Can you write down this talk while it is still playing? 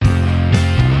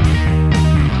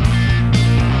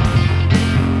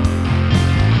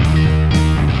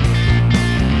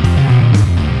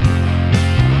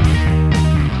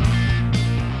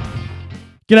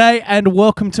G'day and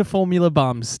welcome to Formula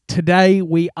Bums. Today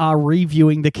we are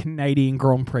reviewing the Canadian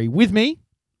Grand Prix. With me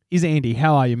is Andy.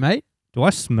 How are you, mate? Do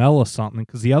I smell or something?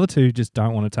 Because the other two just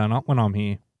don't want to turn up when I'm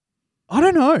here. I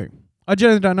don't know. I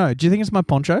generally don't know. Do you think it's my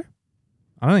poncho?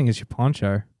 I don't think it's your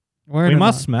poncho. We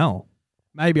must smell.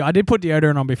 Maybe. I did put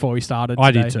deodorant on before we started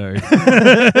I today. did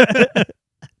too.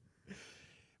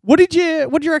 What did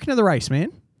you reckon of the race,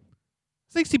 man?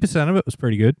 60% of it was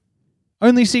pretty good.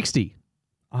 Only 60.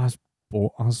 I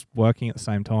was working at the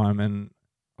same time and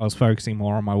I was focusing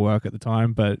more on my work at the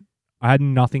time, but I had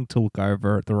nothing to look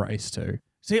over at the race too.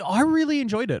 See, I really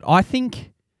enjoyed it. I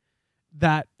think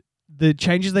that the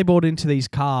changes they brought into these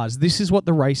cars, this is what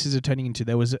the races are turning into.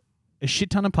 There was a shit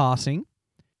ton of passing.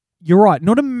 You're right,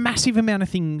 not a massive amount of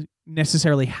things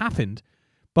necessarily happened,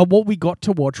 but what we got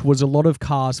to watch was a lot of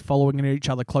cars following each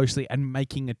other closely and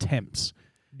making attempts.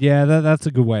 Yeah, that's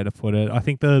a good way to put it. I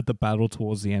think the battle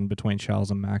towards the end between Charles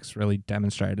and Max really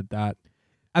demonstrated that.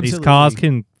 Absolutely. These cars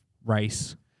can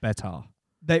race better.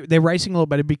 They're racing a lot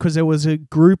better because there was a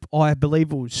group, I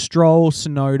believe it was Stroll,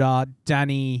 Tsunoda,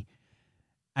 Danny,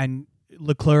 and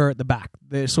Leclerc at the back.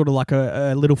 They're sort of like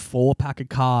a little four-pack of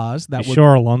cars.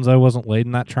 Sure Alonso wasn't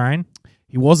leading that train?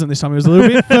 He wasn't this time. He was a little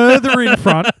bit further in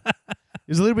front. He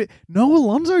was a little bit... No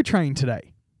Alonso train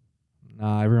today.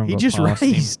 Nah, everyone He got just past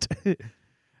raced.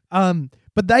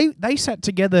 But they sat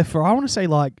together for, I want to say,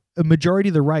 like a majority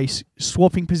of the race,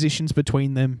 swapping positions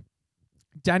between them.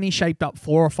 Danny shaped up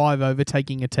 4 or 5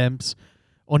 overtaking attempts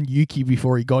on Yuki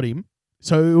before he got him.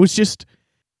 So it was just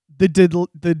the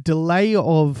delay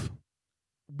of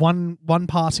one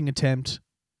passing attempt,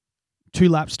 2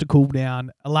 laps to cool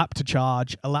down, a lap to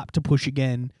charge, a lap to push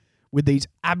again with these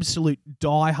absolute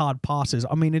die-hard passes.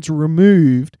 I mean, it's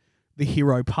removed the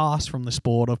hero pass from the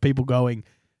sport of people going,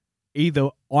 either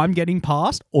I'm getting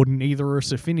past or neither of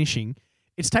us are finishing.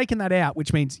 It's taken that out,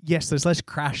 which means, yes, there's less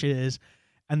crashes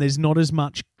and there's not as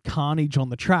much carnage on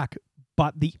the track,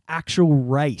 but the actual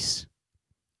race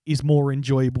is more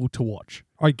enjoyable to watch.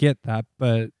 I get that,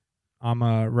 but I'm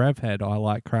a rev head. I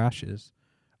like crashes.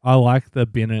 I like the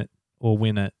bin it or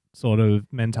win it sort of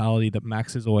mentality that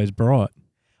Max has always brought.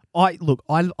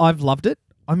 I've loved it.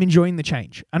 I'm enjoying the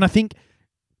change. And I think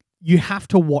you have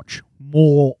to watch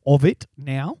more of it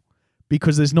now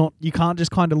because you can't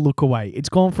just kind of look away. It's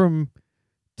gone from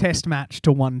test match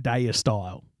to one day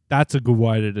style. That's a good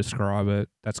way to describe it.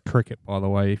 That's cricket, by the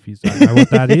way, if you don't know what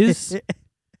that is.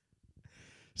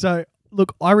 So,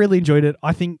 look, I really enjoyed it.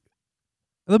 I think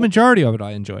the majority of it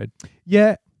I enjoyed.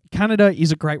 Yeah, Canada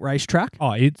is a great racetrack.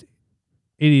 Oh, it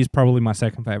is probably my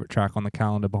second favourite track on the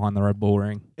calendar behind the Red Bull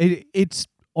Ring. It's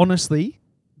honestly,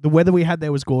 the weather we had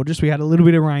there was gorgeous. We had a little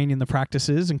bit of rain in the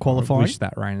practices and qualifying. I wish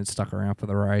that rain had stuck around for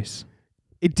the race.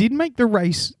 It did make the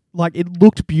race, like, it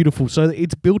looked beautiful. So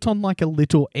it's built on like a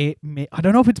little, I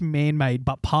don't know if it's man-made,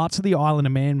 but parts of the island are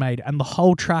man-made and the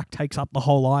whole track takes up the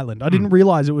whole island. I didn't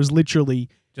realize it was literally...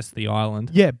 just the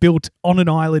island. Yeah, built on an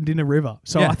island in a river.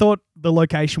 So yeah. I thought the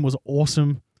location was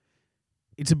awesome.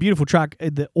 It's a beautiful track.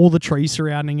 All the trees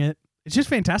surrounding it. It's just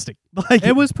fantastic. Like,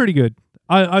 it was pretty good.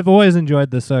 I've always enjoyed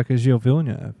the Circuit Gilles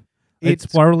Villeneuve. It's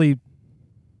probably,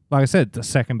 like I said, the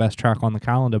second best track on the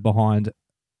calendar behind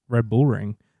Red Bull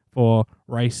Ring for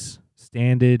race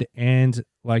standard and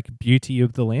like beauty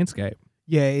of the landscape.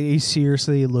 Yeah, it is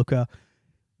seriously a looker.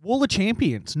 Wall of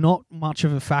Champions, not much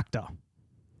of a factor.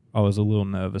 I was a little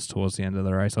nervous towards the end of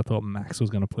the race. I thought Max was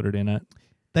going to put it in it.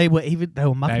 They were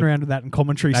mucking around with that in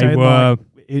commentary, they saying were, like,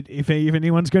 if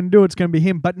anyone's going to do it, it's going to be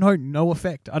him. But no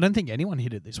effect. I don't think anyone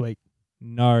hit it this week.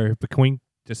 No, but can we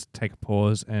just take a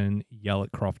pause and yell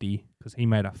at Crofty because he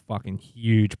made a fucking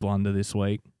huge blunder this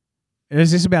week.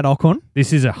 Is this about Ocon?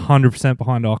 This is 100%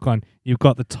 behind Ocon. You've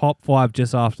got the top 5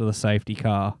 just after the safety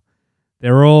car.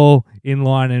 They're all in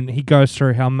line, and he goes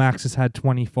through how Max has had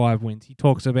 25 wins. He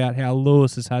talks about how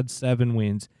Lewis has had 7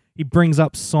 wins. He brings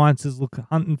up Sainz is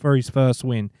hunting for his first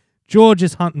win. George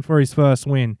is hunting for his first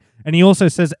win. And he also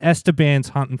says Esteban's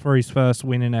hunting for his first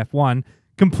win in F1,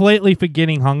 completely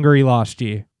forgetting Hungary last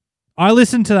year. I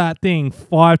listened to that thing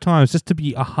 5 times just to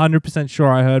be 100% sure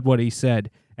I heard what he said.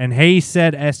 And he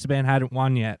said Esteban hadn't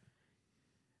won yet.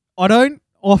 I don't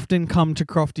often come to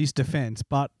Crofty's defense,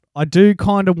 but I do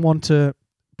kind of want to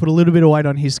put a little bit of weight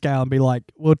on his scale and be like,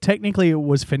 well, technically it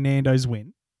was Fernando's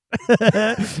win.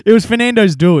 It was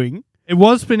Fernando's doing. It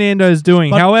was Fernando's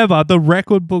doing. However, the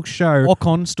record books show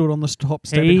Ocon stood on the top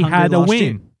step. He had a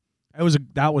win. Year.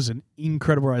 That was an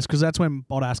incredible race because that's when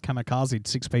Bottas kamikazed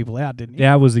 6 people out, didn't he?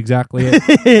 That was exactly it.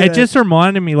 It just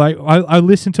reminded me, like, I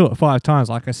listened to it 5 times,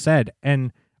 like I said,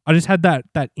 and I just had that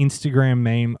Instagram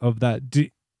meme of that,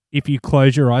 if you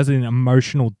close your eyes, an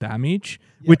emotional damage,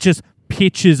 with just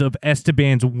pictures of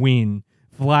Esteban's win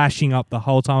flashing up the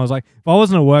whole time. I was like, if I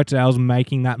wasn't at work today, I was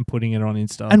making that and putting it on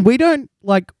Insta. And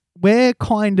we're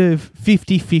kind of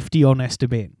 50-50 on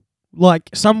Esteban. Like,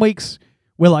 some weeks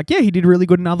we're like, yeah, he did really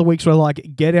good, and other weeks we're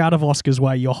like, get out of Oscar's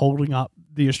way, you're holding up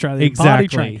the Australian party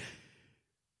train.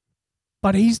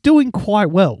 But he's doing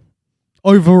quite well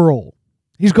overall.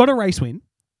 He's got a race win.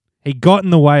 He got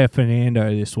in the way of Fernando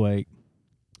this week.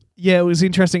 Yeah, it was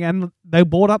interesting. And they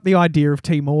brought up the idea of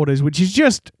team orders, which is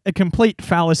just a complete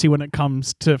fallacy when it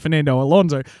comes to Fernando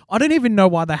Alonso. I don't even know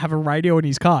why they have a radio in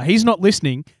his car. He's not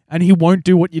listening, and he won't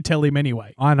do what you tell him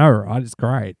anyway. I know, right? It's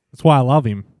great. That's why I love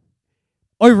him.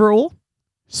 Overall,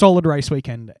 solid race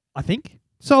weekend, I think.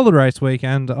 Solid race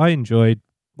weekend. I enjoyed,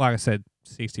 like I said,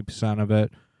 60% of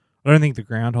it. I don't think the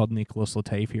groundhog Nicholas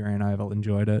Latifi ran over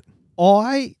enjoyed it.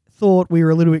 I thought we were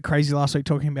a little bit crazy last week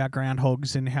talking about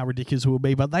groundhogs and how ridiculous it will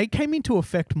be, but they came into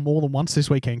effect more than once this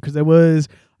weekend because there was,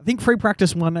 I think, free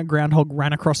practice one, a groundhog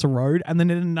ran across the road, and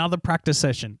then in another practice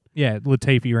session. Yeah,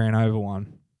 Latifi ran over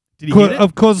one. Did he hit it?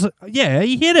 Of course, yeah,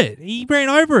 he hit it. He ran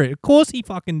over it. Of course he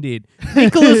fucking did.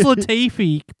 Nicholas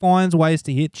Latifi finds ways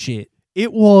to hit shit.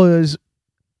 It was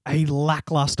a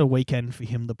lackluster weekend for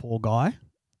him, the poor guy.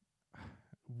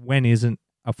 When isn't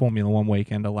a Formula One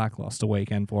weekend a lackluster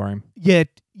weekend for him? Yeah,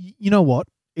 you know what?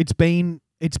 It's been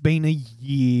a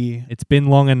year. It's been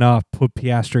long enough. Put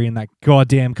Piastri in that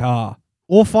goddamn car.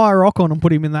 Or fire Ocon and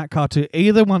put him in that car too.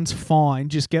 Either one's fine.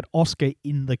 Just get Oscar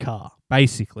in the car.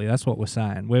 Basically, that's what we're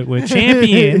saying. We're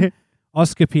champion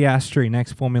Oscar Piastri,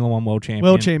 next Formula One world champion.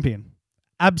 World champion.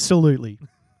 Absolutely.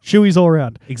 Shoeies all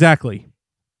around. Exactly.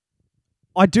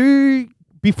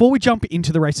 Before we jump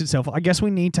into the race itself, I guess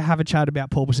we need to have a chat about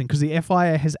porpoising because the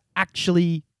FIA has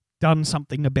actually done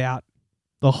something about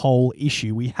the whole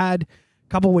issue. We had a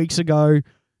couple of weeks ago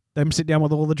them sit down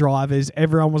with all the drivers.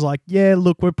 Everyone was like, yeah,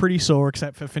 look, we're pretty sore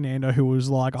except for Fernando, who was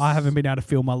like, I haven't been able to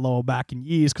feel my lower back in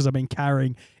years because I've been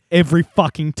carrying every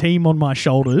fucking team on my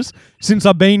shoulders since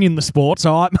I've been in the sport.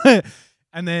 So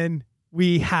and then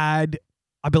we had,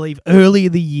 I believe, earlier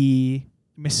the year,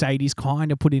 Mercedes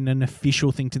kind of put in an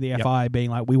official thing to the FIA being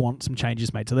like, we want some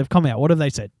changes made. So they've come out. What have they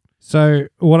said? So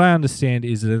what I understand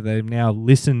is that they've now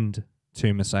listened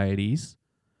to Mercedes.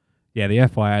 Yeah, the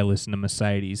FIA listened to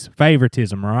Mercedes.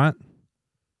 Favoritism, right?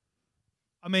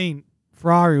 I mean,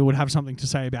 Ferrari would have something to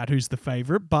say about who's the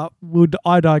favorite, but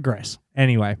I digress.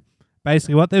 Anyway,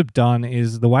 basically what they've done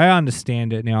is, the way I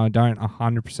understand it now, I don't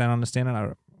 100% understand it.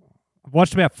 I've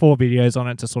watched about 4 videos on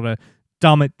it to sort of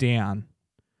dumb it down,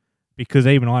 because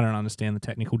even I don't understand the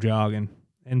technical jargon.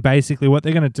 And basically what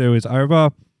they're going to do is,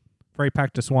 over free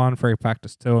practice 1, free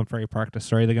practice 2, and free practice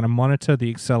 3, they're going to monitor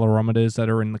the accelerometers that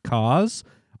are in the cars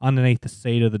underneath the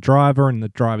seat of the driver and the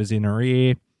driver's inner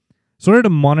ear, sort of to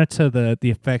monitor the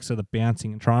effects of the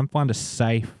bouncing and try and find a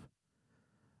safe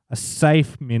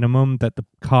minimum that the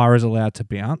car is allowed to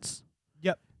bounce.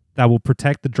 Yep. That will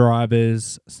protect the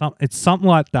drivers. It's something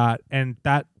like that, and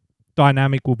that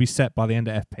dynamic will be set by the end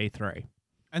of FP3.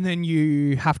 And then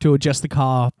you have to adjust the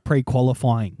car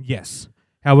pre-qualifying. Yes.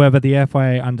 However, the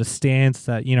FIA understands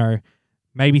that,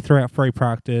 maybe throughout free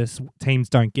practice, teams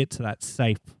don't get to that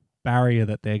safe barrier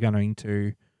that they're going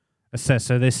to assess.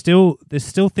 So there's still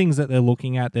things that they're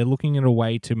looking at. They're looking at a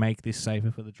way to make this safer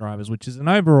for the drivers, which is an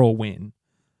overall win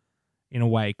in a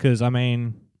way. Because, I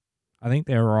think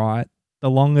they're right. The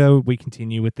longer we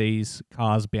continue with these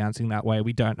cars bouncing that way,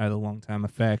 we don't know the long-term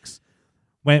effects.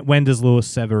 When does Lewis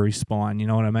sever his spine? You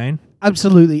know what I mean?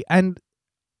 Absolutely. And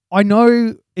I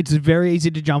know it's very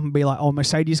easy to jump and be like, oh,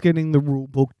 Mercedes getting the rule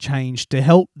book changed to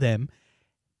help them.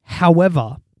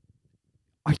 However,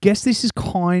 I guess this is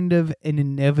kind of an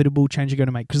inevitable change you're going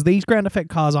to make, because these ground effect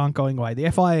cars aren't going away. The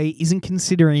FIA isn't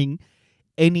considering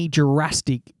any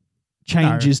drastic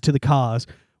changes to the cars.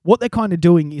 What they're kind of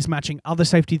doing is matching other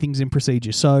safety things in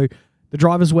procedure. So the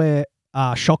drivers wear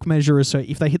shock measurers, so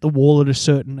if they hit the wall at a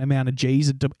certain amount of Gs,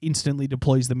 it instantly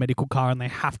deploys the medical car and they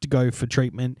have to go for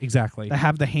treatment. Exactly. They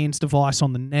have the hands device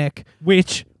on the neck.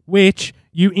 Which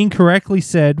you incorrectly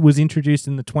said was introduced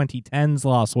in the 2010s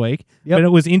last week, but it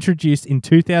was introduced in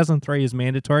 2003 as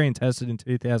mandatory and tested in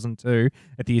 2002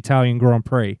 at the Italian Grand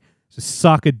Prix. So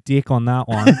suck a dick on that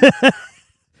one.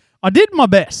 I did my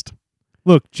best.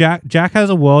 Look, Jack has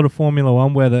a world of Formula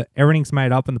One where everything's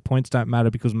made up and the points don't matter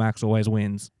because Max always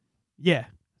wins. Yeah.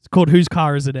 It's called Whose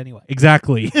Car Is It Anyway?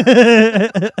 Exactly.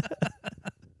 I'm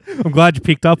glad you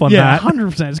picked up on that. Yeah,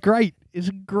 100%. It's great. It's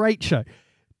a great show.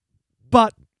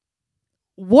 But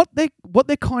what they're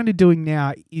kind of doing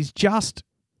now is just,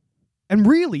 and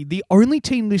really the only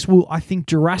team this will, I think,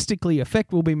 drastically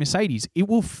affect will be Mercedes. It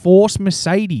will force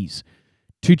Mercedes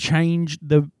to change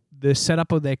the the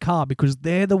setup of their car because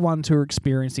they're the ones who are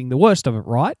experiencing the worst of it,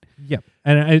 right? Yep.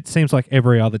 And it seems like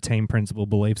every other team principal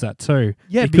believes that too.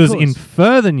 Yeah, because in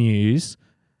further news,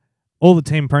 all the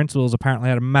team principals apparently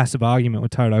had a massive argument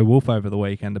with Toto Wolff over the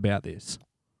weekend about this.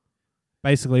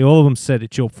 Basically, all of them said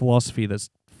it's your philosophy that's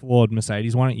flawed,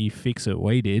 Mercedes. Why don't you fix it?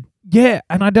 We did. Yeah,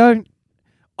 and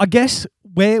I guess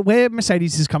where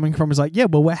Mercedes is coming from is like, yeah,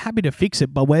 well, we're happy to fix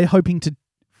it, but we're hoping to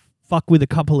fuck with a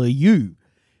couple of you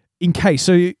in case.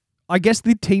 So I guess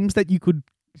the teams that you could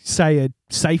say are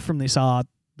safe from this are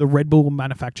the Red Bull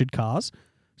manufactured cars.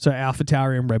 So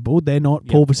AlphaTauri and Red Bull, they're not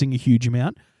porpoising a huge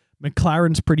amount.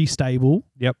 McLaren's pretty stable.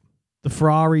 Yep. The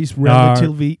Ferrari's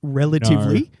relatively.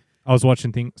 No. I was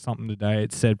watching something today.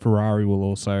 It said Ferrari will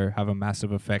also have a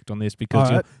massive effect on this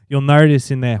because you'll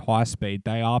notice in their high speed,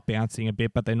 they are bouncing a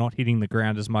bit, but they're not hitting the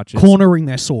ground as much. Cornering,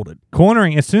 they're sorted.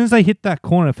 Cornering, as soon as they hit that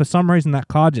corner, for some reason that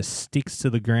car just sticks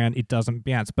to the ground. It doesn't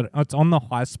bounce, but it's on the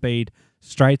high speed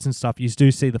straights and stuff. You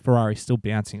do see the Ferrari still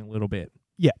bouncing a little bit.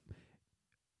 Yeah.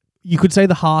 You could say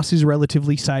the Haas is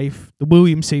relatively safe. The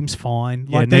Williams seems fine.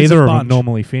 Yeah, neither of them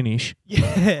normally finish.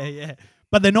 Yeah.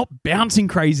 But they're not bouncing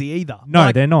crazy either.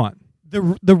 No, they're not.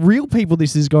 The real people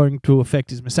this is going to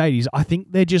affect is Mercedes. I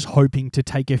think they're just hoping to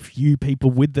take a few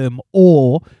people with them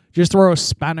or just throw a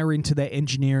spanner into their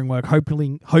engineering work,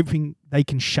 hoping they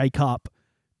can shake up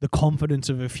the confidence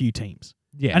of a few teams.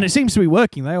 Yeah. And it seems to be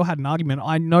working. They all had an argument.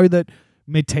 I know that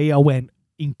Mattia went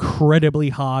incredibly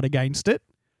hard against it.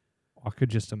 I could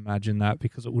just imagine that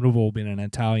because it would have all been an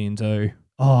Italian too.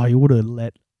 Oh, he would have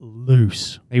let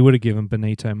loose. He would have given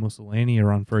Benito Mussolini a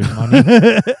run for his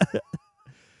money.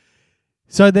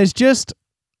 So there's just...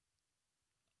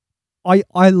 I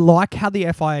like how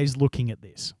the FIA is looking at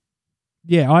this.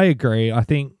 Yeah, I agree. I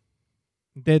think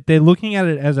they're looking at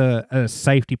it as a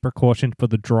safety precaution for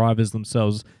the drivers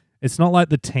themselves. It's not like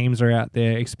the teams are out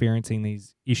there experiencing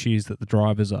these issues that the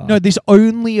drivers are. No, this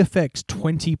only affects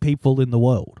 20 people in the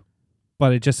world.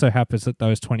 But it just so happens that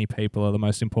those 20 people are the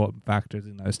most important factors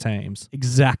in those teams.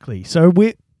 Exactly. So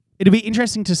it'll be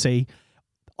interesting to see.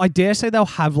 I dare say they'll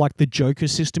have like the Joker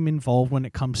system involved when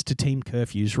it comes to team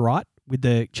curfews, right? With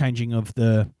the changing of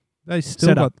the they've still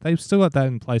setup. got that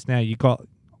in place now. You got,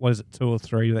 what is it, 2 or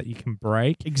 3 that you can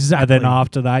break? Exactly. And then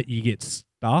after that, you get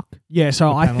stuck. Yeah,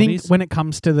 so I think when it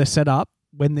comes to the setup,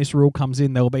 when this rule comes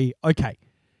in, there'll be, okay,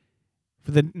 for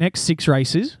the next 6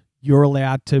 races, you're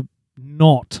allowed to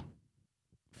not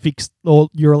fix, or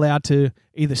you're allowed to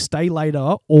either stay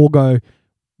later or go,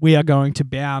 we are going to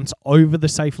bounce over the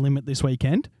safe limit this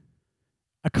weekend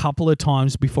a couple of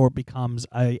times before it becomes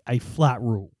a flat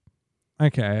rule.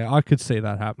 Okay, I could see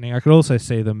that happening. I could also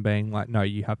see them being like, no,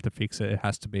 you have to fix it. It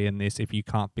has to be in this. If you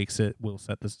can't fix it, we'll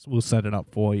set it up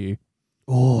for you.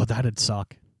 Oh, that'd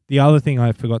suck. The other thing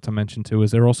I forgot to mention too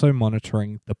is they're also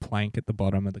monitoring the plank at the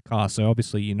bottom of the car. So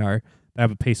obviously, they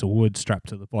have a piece of wood strapped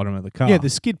to the bottom of the car. Yeah, the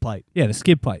skid plate. Yeah, the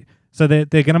skid plate. So they're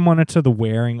going to monitor the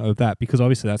wearing of that because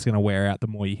obviously that's going to wear out the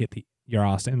more you hit your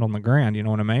ass end on the ground. You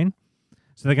know what I mean?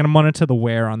 So they're going to monitor the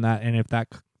wear on that, and if that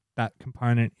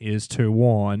component is too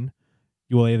worn,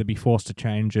 you will either be forced to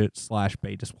change it /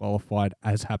 be disqualified,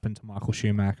 as happened to Michael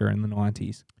Schumacher in the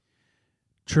 90s.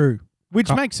 True. Which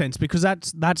makes sense because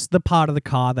that's the part of the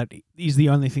car that is the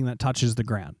only thing that touches the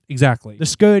ground. Exactly. The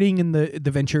skirting and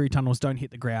the Venturi tunnels don't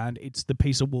hit the ground. It's the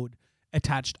piece of wood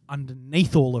attached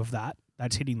underneath all of that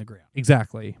that's hitting the ground.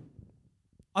 Exactly.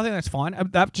 I think that's fine.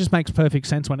 That just makes perfect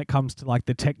sense when it comes to like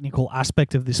the technical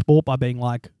aspect of this sport by being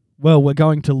like, well, we're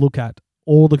going to look at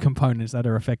all the components that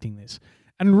are affecting this.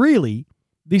 And really,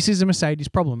 this is a Mercedes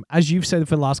problem. As you've said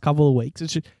for the last couple of weeks,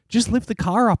 it's just lift the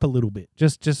car up a little bit.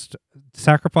 Just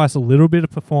sacrifice a little bit of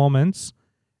performance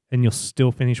and you'll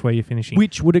still finish where you're finishing.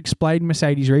 Which would explain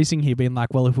Mercedes Racing here being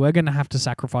like, well, if we're going to have to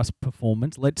sacrifice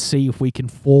performance, let's see if we can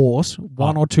force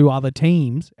one or two other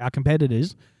teams, our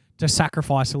competitors, to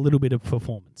sacrifice a little bit of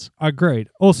performance. Agreed.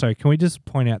 Also, can we just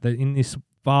point out that in this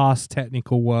vast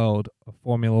technical world of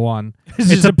Formula One,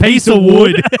 it's a piece of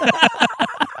wood.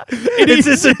 It's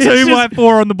just a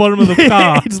 2x4 on the bottom of the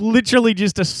car. It's literally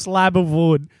just a slab of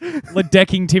wood, like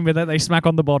decking timber that they smack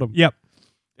on the bottom. Yep.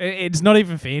 It's not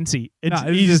even fancy.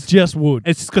 It's just wood.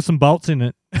 It's just got some bolts in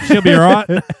it. She'll be all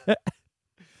right.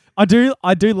 I do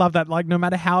love that. Like, no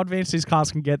matter how advanced these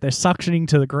cars can get, they're suctioning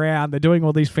to the ground. They're doing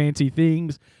all these fancy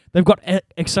things. They've got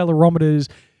accelerometers,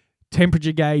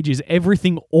 temperature gauges,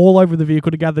 everything all over the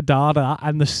vehicle to gather data.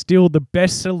 And the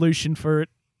best solution for it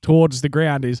towards the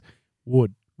ground is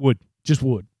wood. Wood. Just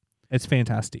wood. It's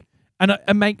fantastic. And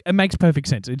it makes perfect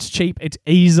sense. It's cheap. It's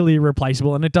easily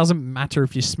replaceable. And it doesn't matter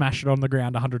if you smash it on the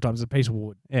ground 100 times. It's a piece of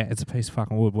wood. Yeah, it's a piece of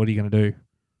fucking wood. What are you going to do?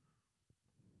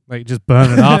 Like, just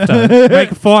burn it after.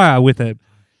 Make a fire with it.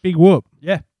 Big whoop.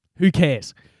 Yeah. Who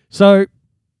cares? So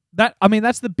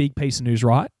that's the big piece of news,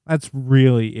 right? That's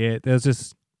really it. There's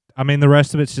just, the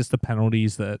rest of it's just the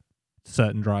penalties that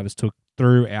certain drivers took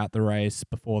throughout the race,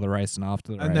 before the race, and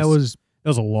after the race. And there was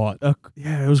a lot.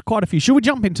 it was quite a few. Should we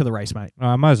jump into the race, mate?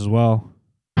 Might as well.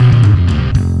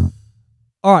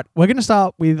 All right, we're going to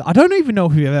start with, I don't even know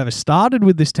if we've ever started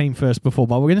with this team first before,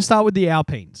 but we're going to start with the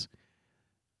Alpines.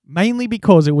 Mainly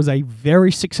because it was a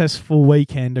very successful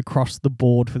weekend across the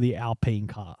board for the Alpine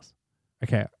cars.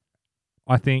 Okay.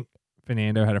 I think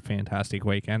Fernando had a fantastic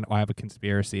weekend. I have a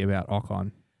conspiracy about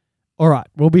Ocon. All right,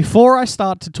 well, before I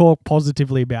start to talk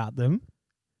positively about them,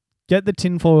 get the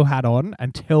tinfoil hat on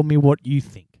and tell me what you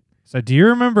think. So do you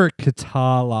remember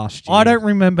Qatar last year? I don't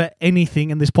remember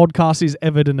anything, and this podcast is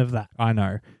evident of that. I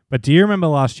know. But do you remember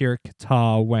last year at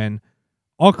Qatar when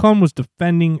Ocon was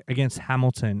defending against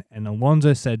Hamilton and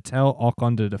Alonso said, tell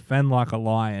Ocon to defend like a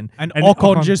lion? And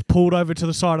Ocon just pulled over to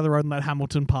the side of the road and let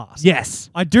Hamilton pass. Yes.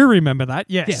 I do remember that,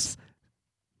 yes.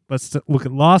 But look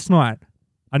at last night.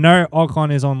 I know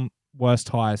Ocon is on worst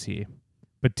tyres here.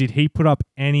 But did he put up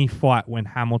any fight when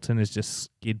Hamilton has just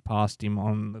skid past him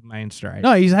on the main straight?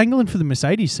 No, he's angling for the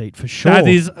Mercedes seat for sure.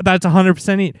 That's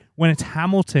 100% it. When it's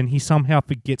Hamilton, he somehow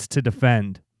forgets to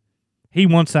defend. He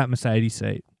wants that Mercedes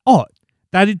seat. Oh,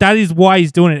 that is why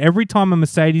he's doing it. Every time a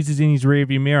Mercedes is in his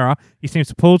rearview mirror, he seems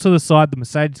to pull to the side. The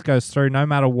Mercedes goes through, no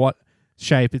matter what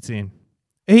shape it's in.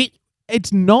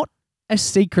 It's not a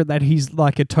secret that he's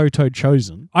like a Toto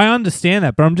chosen. I understand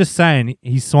that, but I'm just saying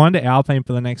he's signed to Alpine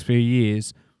for the next few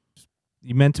years.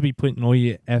 You're meant to be putting all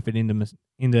your effort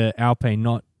into Alpine,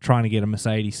 not trying to get a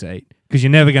Mercedes seat, because you're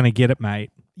never going to get it,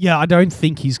 mate. Yeah, I don't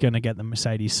think he's going to get the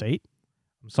Mercedes seat.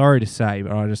 I'm sorry to say,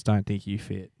 but I just don't think you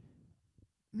fit.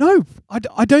 No,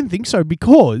 I don't think so,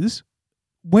 because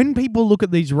when people look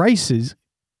at these races,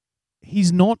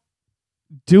 he's not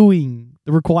doing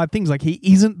the required things. Like, he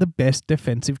isn't the best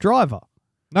defensive driver.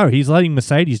 No, he's letting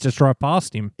Mercedes just drive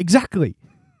past him. Exactly.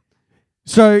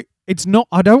 So it's not,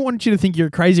 I don't want you to think you're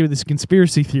crazy with this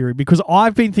conspiracy theory, because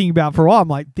I've been thinking about it for a while. I'm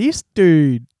like, this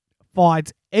dude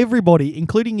fights everybody,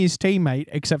 including his teammate,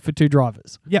 except for two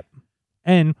drivers. Yep.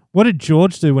 And what did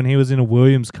George do when he was in a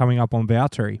Williams coming up on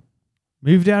Valtteri?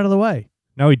 Moved out of the way.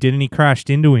 No, he didn't. He crashed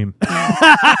into him.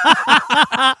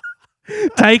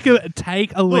 Take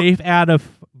a leaf out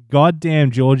of goddamn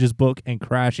George's book and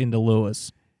crash into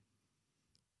Lewis.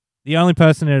 The only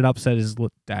person that it upset is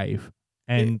Dave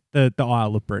and the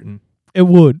Isle of Britain. It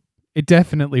would. It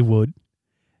definitely would.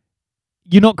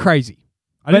 You're not crazy.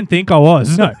 I didn't think I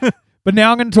was. No. But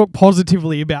now I'm going to talk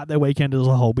positively about their weekend as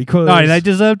a whole, because... No, they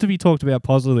deserve to be talked about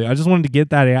positively. I just wanted to get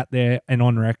that out there and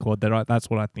on record that that's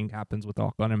what I think happens with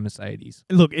Ocon and Mercedes.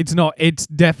 Look, it's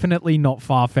definitely not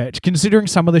far-fetched. Considering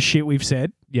some of the shit we've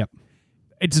said, yep,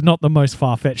 it's not the most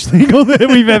far-fetched thing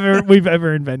that we've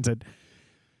ever invented.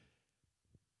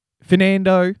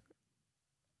 Fernando,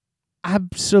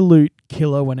 absolute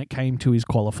killer when it came to his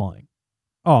qualifying.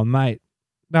 Oh, mate,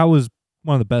 that was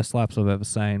one of the best laps I've ever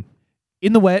seen.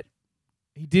 In the wet,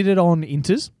 he did it on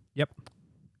Inters. Yep.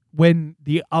 When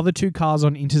the other two cars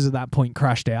on Inters at that point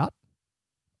crashed out,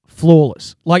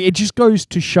 flawless. Like, it just goes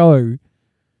to show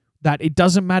that it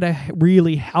doesn't matter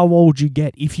really how old you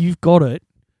get. If you've got it,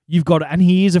 you've got it. And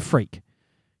he is a freak.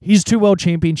 His 2 world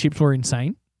championships were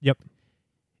insane. Yep.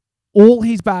 All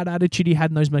his bad attitude he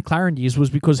had in those McLaren years was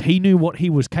because he knew what he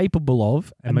was capable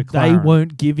of, and they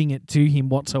weren't giving it to him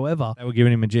whatsoever. They were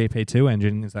giving him a GP2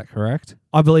 engine, is that correct?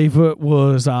 I believe it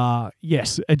was,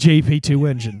 yes, a GP2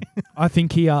 engine. I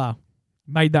think he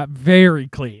made that very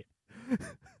clear.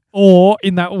 Or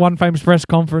in that one famous press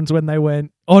conference when they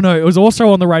went, oh no, it was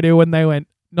also on the radio when they went,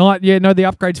 the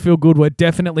upgrades feel good. We're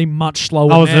definitely much slower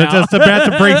now. I was just about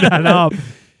to bring that up.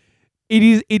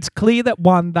 It's clear that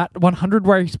that 100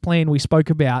 race plan we spoke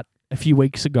about a few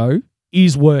weeks ago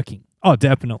is working. Oh,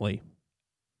 definitely.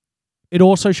 It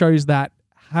also shows that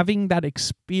having that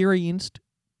experienced,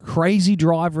 crazy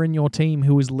driver in your team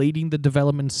who is leading the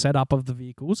development setup of the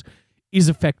vehicles is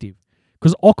effective.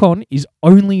 Because Ocon is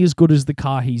only as good as the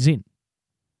car he's in.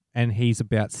 And he's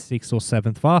about 6th or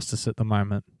 7th fastest at the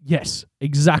moment. Yes,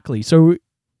 exactly. So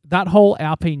that whole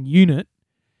Alpine unit,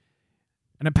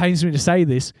 and it pains me to say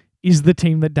this, is the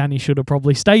team that Danny should have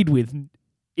probably stayed with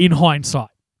in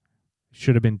hindsight.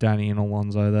 Should have been Danny and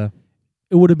Alonso there.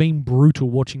 It would have been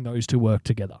brutal watching those two work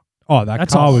together. Oh,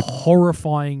 that's a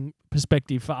horrifying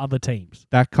perspective for other teams.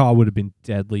 That car would have been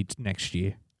deadly next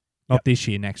year. Not this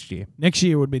year, next year. Next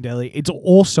year would be deadly. It's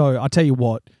also, I'll tell you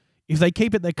what, if they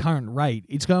keep at their current rate,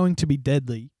 it's going to be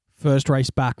deadly first race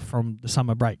back from the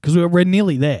summer break, because we're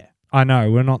nearly there. I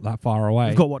know, we're not that far away.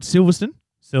 We've got what, Silverstone?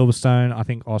 Silverstone, I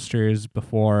think Austria is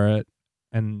before it.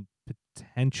 and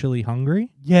potentially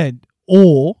Hungary. Yeah,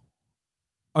 or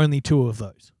only 2 of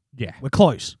those. Yeah. We're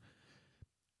close.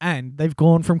 And they've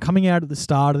gone from coming out at the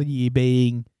start of the year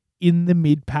being in the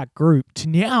mid-pack group to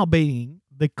now being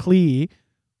the clear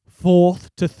 4th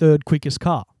to 3rd quickest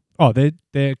car. Oh,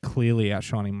 they're clearly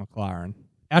outshining McLaren.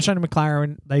 Outshining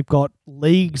McLaren, they've got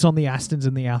leagues on the Astons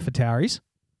and the AlphaTauris.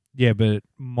 Yeah, but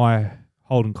my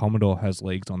Holden Commodore has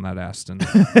leagues on that Aston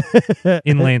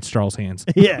in Lance Stroll's hands.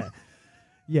 Yeah.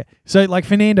 Yeah. So, like,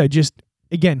 Fernando just,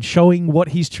 again, showing what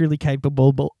he's truly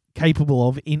capable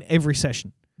of in every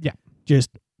session. Yeah. Just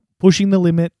pushing the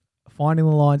limit, finding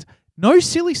the lines. No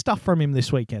silly stuff from him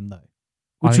this weekend, though,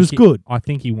 which was good. I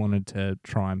think he wanted to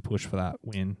try and push for that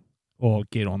win or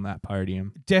get on that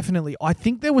podium. Definitely. I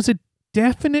think there was a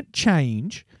definite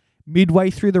change midway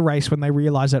through the race when they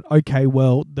realized that, okay,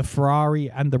 well, the Ferrari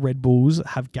and the Red Bulls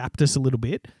have gapped us a little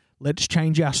bit. Let's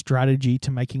change our strategy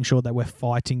to making sure that we're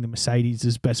fighting the Mercedes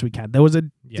as best we can. There was a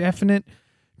definite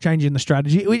change in the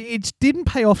strategy. It didn't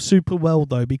pay off super well,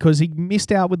 though, because he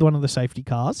missed out with one of the safety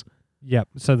cars. Yep.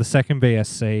 So the second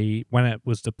VSC, when it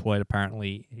was deployed,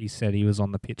 apparently he said he was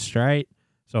on the pit straight.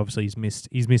 So obviously he's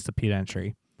missed the pit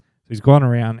entry. So he's gone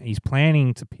around. He's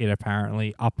planning to pit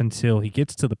apparently up until he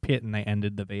gets to the pit and they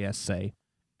ended the VSC.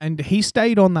 And he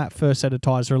stayed on that first set of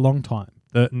tyres for a long time.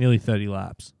 Nearly 30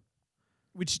 laps.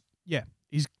 Which, yeah,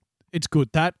 it's good.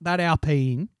 That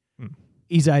Alpine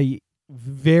is a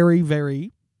very,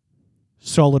 very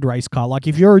solid race car. Like,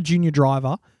 if you're a junior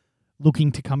driver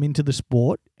looking to come into the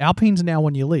sport, Alpine's now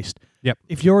on your list. Yep.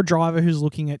 If you're a driver who's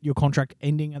looking at your contract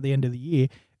ending at the end of the year,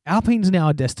 Alpine's now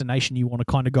a destination you want to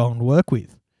kind of go and work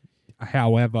with.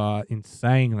 However, in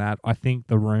saying that, I think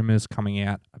the rumours coming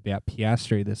out about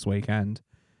Piastri this weekend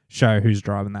show who's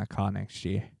driving that car next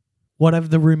year. What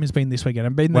have the rumours been this weekend?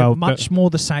 Have been much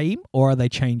more the same, or are they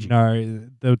changing? No,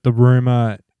 the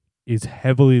rumour is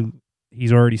heavily...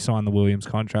 He's already signed the Williams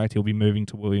contract. He'll be moving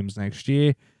to Williams next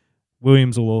year.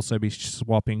 Williams will also be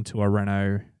swapping to a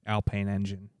Renault Alpine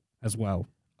engine as well.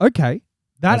 Okay.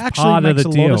 That As actually part of makes the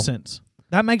a lot deal. of sense.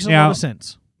 That makes a Now, lot of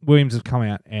sense. Williams has come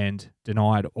out and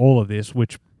denied all of this,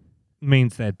 which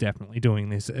means they're definitely doing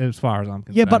this as far as I'm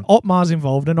concerned. Yeah, but Otmar's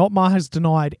involved, and Otmar has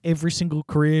denied every single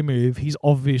career move he's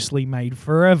obviously made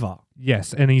forever.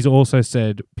 Yes, and he's also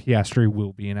said Piastri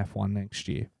will be in F1 next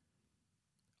year.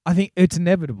 I think it's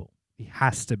inevitable. He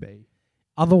has to be.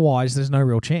 Otherwise, there's no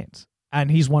real chance. And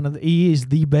he is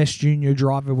the best junior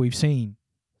driver we've seen.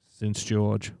 Since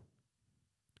George.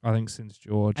 I think since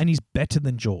George. And he's better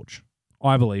than George.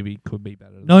 I believe he could be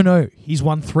better. No. He's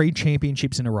won 3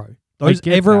 championships in a row.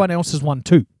 Everyone else has won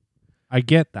 2. I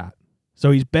get that.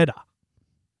 So he's better.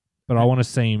 But I want to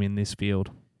see him in this field.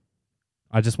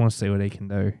 I just want to see what he can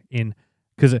do.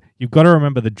 Because you've got to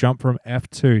remember the jump from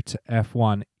F2 to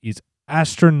F1 is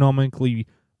astronomically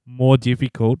more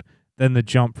difficult than the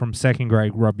jump from second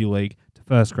grade rugby league to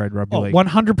first grade rugby league.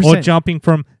 100%. Or jumping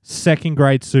from second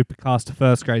grade supercars to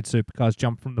first grade supercars.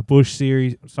 Jump from the Busch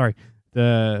series,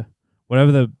 the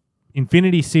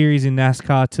Infinity series in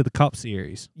NASCAR to the Cup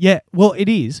series. Yeah, well, it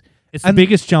is. It's the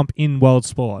biggest jump in world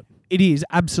sport. It is,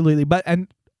 absolutely. And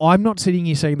I'm not sitting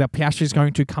here saying that Piastri is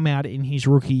going to come out in his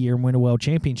rookie year and win a world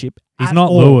championship. He's not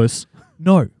all. Lewis.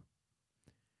 No.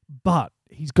 But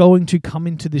he's going to come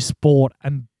into this sport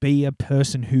and be a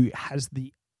person who has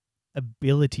the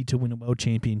ability to win a world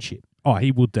championship. Oh,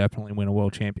 he will definitely win a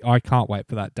world champion. I can't wait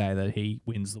for that day that he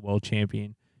wins the world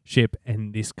championship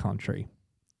in this country.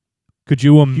 Could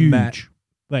you imagine?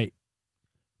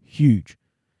 Huge.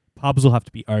 Pubs will have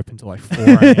to be open till like 4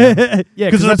 a.m. Yeah,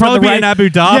 because it'll probably be an Abu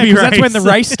Dhabi race. That's when the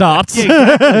race starts.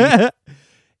 Yeah, exactly.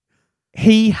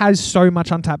 He has so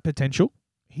much untapped potential.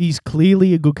 He's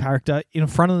clearly a good character. In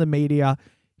front of the media,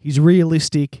 he's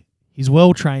realistic. He's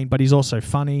well-trained, but he's also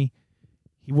funny.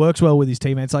 He works well with his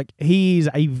teammates. Like, he is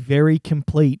a very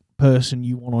complete person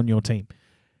you want on your team.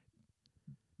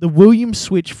 The Williams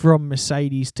switch from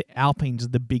Mercedes to Alpine's is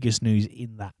the biggest news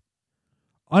in that.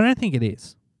 I don't think it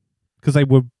is. Because they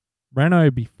were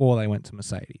Renault before they went to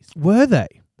Mercedes. Were they?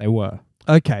 They were.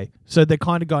 Okay. So they're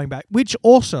kind of going back. Which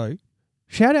also,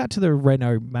 shout out to the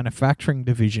Renault manufacturing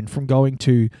division from going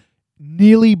to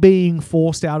nearly being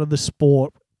forced out of the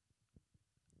sport,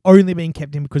 only being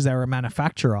kept in because they were a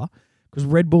manufacturer. Because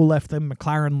Red Bull left them,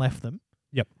 McLaren left them.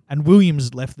 Yep. And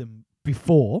Williams left them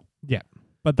before. Yeah.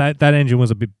 But that engine was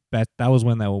a bit better. That was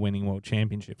when they were winning world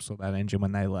championships, or that engine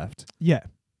when they left. Yeah.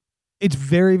 It's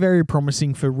very, very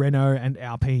promising for Renault and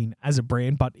Alpine as a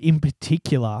brand, but in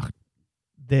particular,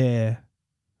 their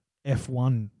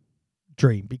F1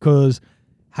 dream, because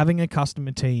having a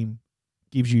customer team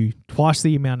gives you twice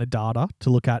the amount of data to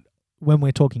look at when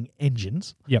we're talking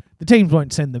engines. Yep. The teams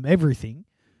won't send them everything,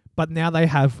 but now they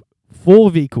have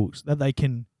 4 vehicles that they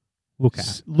can Look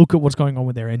at. look at what's going on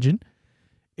with their engine.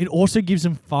 It also gives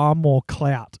them far more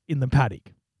clout in the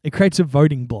paddock. It creates a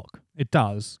voting block. It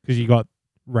does, because you got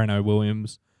Renault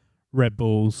Williams, Red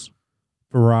Bulls,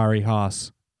 Ferrari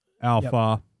Haas,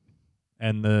 Alpha,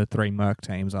 and the 3 Merc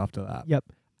teams after that. Yep.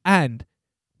 And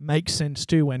makes sense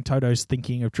too when Toto's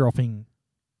thinking of dropping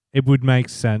It would make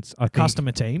sense. I a think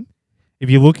customer team. if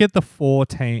you look at the 4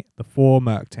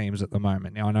 Merc teams at the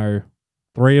moment, now I know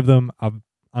 3 of them are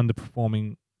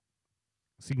underperforming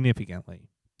significantly.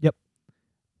 Yep.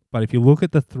 But if you look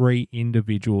at the 3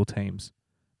 individual teams,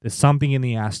 there's something in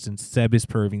the Aston. Seb is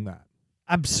proving that.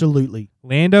 Absolutely.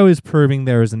 Lando is proving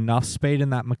there is enough speed in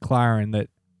that McLaren that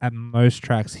at most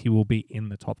tracks he will be in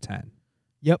the top 10.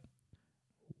 Yep.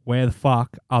 Where the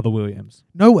fuck are the Williams?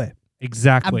 Nowhere.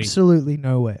 Exactly. Absolutely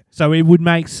nowhere. So it would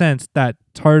make sense that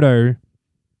Toto,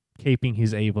 keeping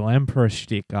his evil emperor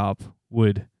shtick up,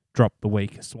 would drop the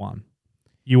weakest one.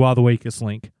 You are the weakest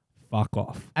link. Fuck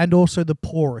off. And also the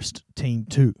poorest team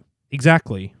too.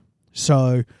 Exactly.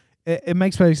 So it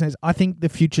makes perfect sense. I think the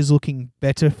future's looking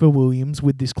better for Williams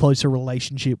with this closer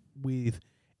relationship with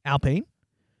Alpine.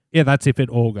 Yeah, that's if it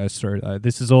all goes through, though.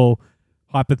 This is all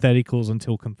hypotheticals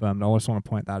until confirmed. I just want to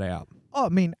point that out. Oh, I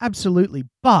mean, absolutely.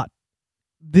 But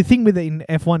the thing with it in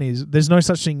F1 is there's no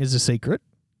such thing as a secret.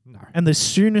 No. And the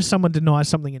sooner someone denies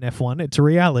something in F1, it's a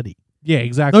reality. Yeah,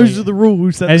 exactly. Those are the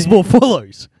rules that the sport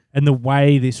follows. And the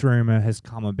way this rumor has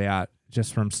come about,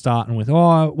 just from starting with,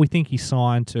 oh, we think he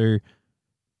signed to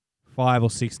 5 or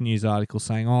 6 news articles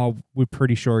saying, oh, we're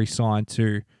pretty sure he signed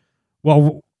to,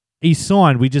 well, he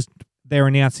signed. They're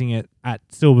announcing it at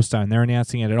Silverstone. They're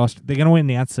announcing it at they're going to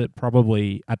announce it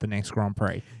probably at the next Grand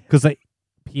Prix because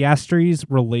Piastri's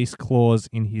release clause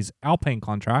in his Alpine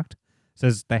contract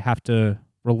says they have to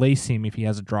release him if he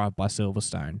has a drive by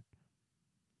Silverstone.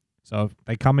 So if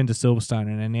they come into Silverstone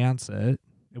and announce it,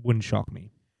 it wouldn't shock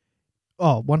me.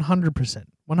 Oh, 100%.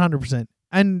 100%.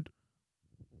 And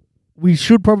we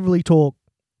should probably talk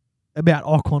about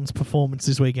Ocon's performance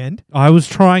this weekend. I was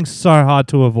trying so hard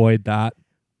to avoid that.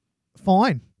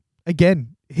 Fine.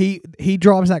 Again, he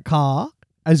drives that car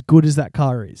as good as that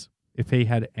car is. If he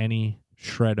had any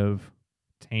shred of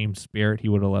team spirit, he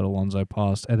would have let Alonso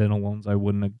pass, and then Alonso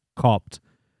wouldn't have copped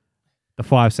the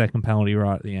 5-second penalty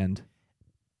right at the end.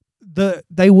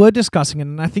 They were discussing it,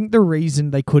 and I think the reason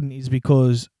they couldn't is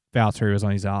because Valtteri was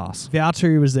on his ass.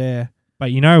 Valtteri was there.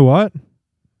 But you know what?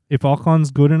 If Ocon's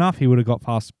good enough, he would have got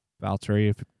past Valtteri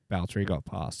if Valtteri got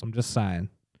past. I'm just saying.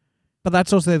 But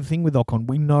that's also the thing with Ocon.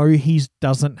 We know he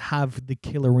doesn't have the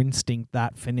killer instinct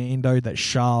that Fernando, that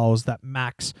Charles, that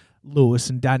Max, Lewis,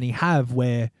 and Danny have,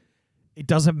 where it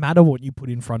doesn't matter what you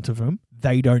put in front of them.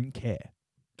 They don't care.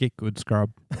 Get good, scrub.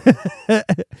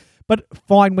 But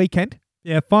fine weekend.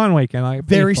 Yeah, fine weekend.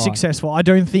 Very successful. I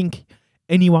don't think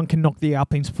anyone can knock the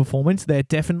Alpine's performance. They're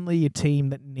definitely a team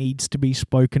that needs to be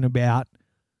spoken about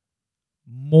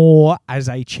more as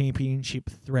a championship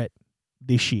threat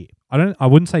this year. I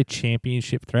wouldn't say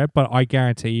championship threat, but I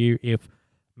guarantee you if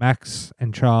Max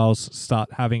and Charles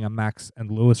start having a Max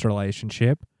and Lewis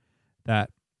relationship, that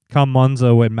come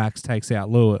Monza when Max takes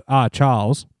out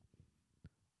Charles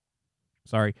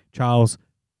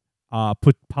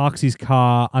parks his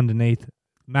car underneath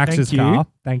Max's car.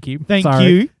 Thank you. Thank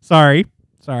you. Sorry,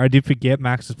 I did forget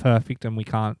Max is perfect and we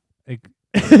can't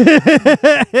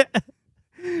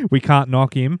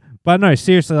knock him. But no,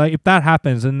 seriously, if that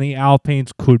happens, then the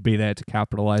Alpines could be there to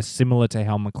capitalize, similar to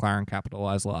how McLaren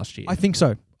capitalized last year. I think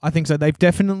so. They've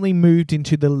definitely moved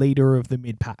into the leader of the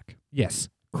mid-pack. Yes,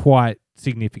 quite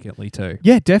significantly too.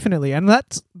 Yeah, definitely. And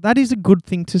that is a good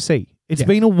thing to see. It's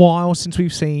been a while since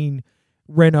we've seen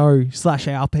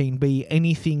Renault/Alpine be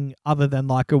anything other than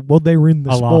they're in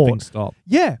the sport. Laughing stock.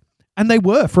 Yeah. And they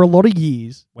were for a lot of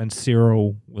years. When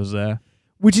Cyril was there.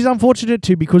 Which is unfortunate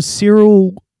too, because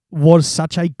Cyril was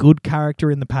such a good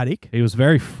character in the paddock. He was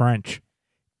very French.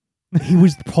 He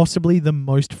was possibly the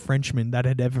most Frenchman that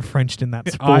had ever Frenched in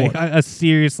that sport.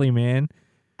 Seriously, man.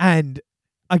 And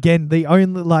again,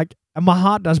 and my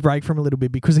heart does break for him a little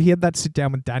bit because he had that sit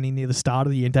down with Danny near the start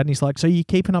of the year. And Danny's like, so you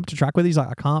keeping up to track with it? He's like,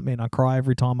 I can't, man. I cry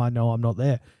every time I know I'm not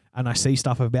there. And I see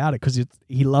stuff about it because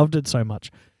he loved it so much.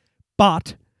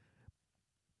 But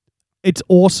it's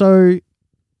also,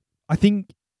 I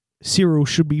think Cyril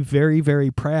should be very,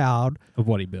 very proud of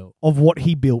what he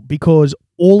built. Because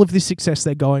all of this success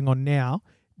they're going on now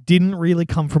didn't really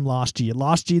come from last year.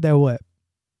 Last year they were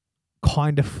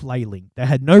kind of flailing. They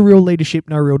had no real leadership,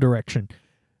 no real direction.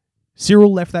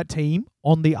 Cyril left that team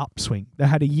on the upswing. They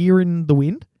had a year in the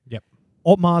wind. Yep.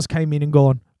 Otmar's came in and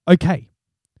gone, okay,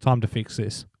 Time to fix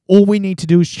this. All we need to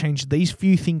do is change these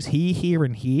few things here, here,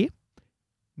 and here,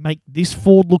 make this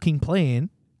forward-looking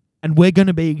plan, and we're going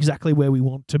to be exactly where we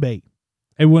want to be.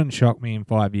 It wouldn't shock me in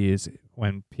 5 years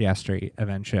when Piastri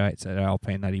eventuates at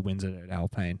Alpine that he wins it at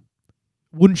Alpine.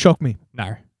 Wouldn't shock me.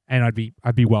 No, and I'd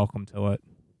be welcome to it.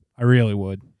 I really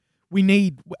would. We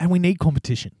need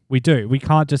competition. We do. We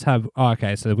can't just have,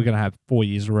 so we're going to have 4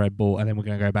 years of Red Bull, and then we're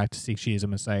going to go back to 6 years of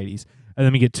Mercedes, and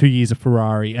then we get 2 years of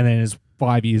Ferrari, and then there's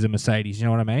 5 years of Mercedes. You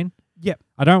know what I mean? Yep.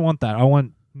 I don't want that. I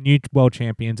want new world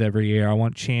champions every year. I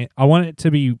want it to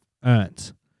be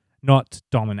earned, not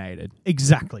dominated.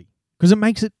 Exactly. Because it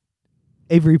makes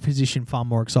every position far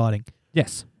more exciting.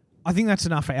 Yes. I think that's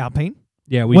enough for Alpine.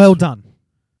 Yeah. Well done.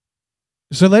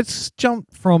 So let's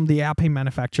jump from the Alpine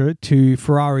manufacturer to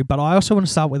Ferrari, but I also want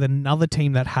to start with another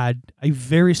team that had a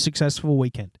very successful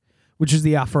weekend, which is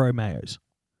the Alfa Romeos.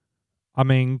 I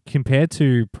mean, compared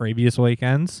to previous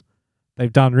weekends,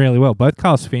 they've done really well. Both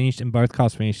cars finished in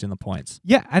the points.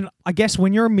 Yeah, and I guess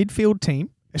when you're a midfield team,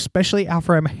 especially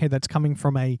Alfa Romeo that's coming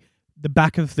from the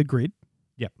back of the grid.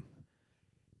 Yep.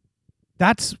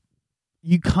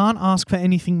 You can't ask for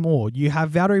anything more. You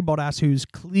have Valtteri Bottas, who's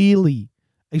clearly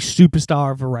a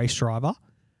superstar of a race driver,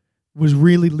 was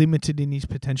really limited in his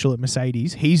potential at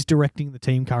Mercedes. He's directing the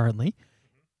team currently.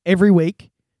 Every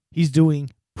week, he's doing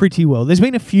pretty well. There's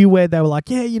been a few where they were like,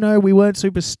 we weren't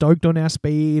super stoked on our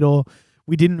speed, or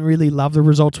we didn't really love the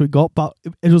results we got, but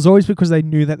it was always because they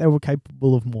knew that they were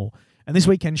capable of more. And this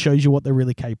weekend shows you what they're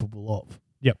really capable of.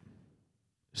 Yep.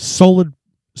 Solid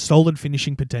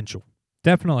finishing potential.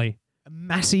 Definitely. A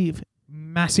massive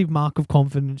mark of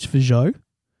confidence for Zhou.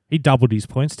 He doubled his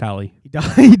points tally. He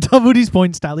doubled his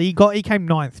points tally. He came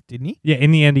 9th, didn't he? Yeah,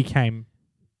 in the end he came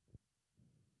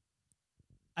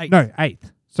 8th. No,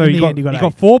 8th. So he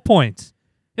got 4 points.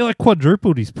 He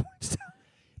quadrupled his points.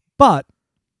 But,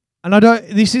 and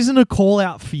this isn't a call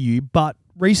out for you, but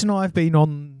Reese and I have been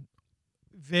on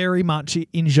very much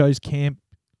in Zhou's camp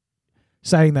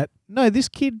saying that, no, this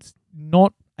kid's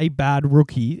not a bad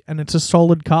rookie and it's a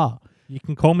solid car. You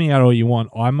can call me out all you want.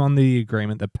 I'm on the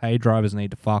agreement that paid drivers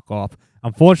need to fuck off.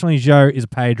 Unfortunately, Zhou is a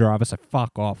paid driver, so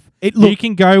fuck off. You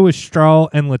can go with Stroll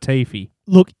and Latifi.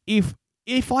 Look, if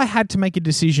I had to make a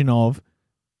decision of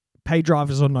paid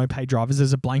drivers or no paid drivers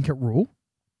as a blanket rule,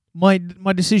 my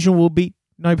decision will be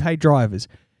no paid drivers.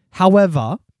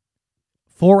 However,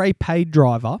 for a paid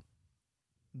driver,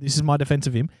 this is my defense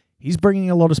of him, he's bringing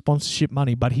a lot of sponsorship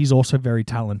money, but he's also very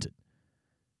talented.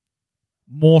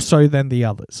 More so than the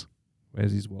others.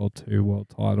 Where's his World 2 world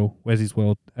title? Where's his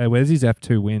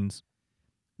F2 wins?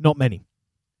 Not many.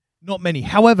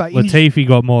 However, Latifi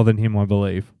got more than him, I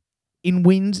believe. In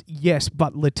wins, yes,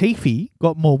 but Latifi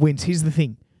got more wins. Here's the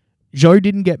thing. Zhou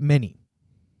didn't get many.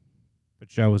 But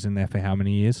Zhou was in there for how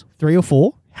many years? 3 or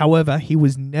 4. However, he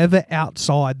was never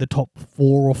outside the top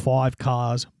 4 or 5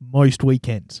 cars most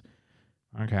weekends.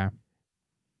 Okay.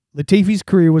 Latifi's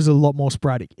career was a lot more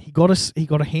sporadic. He got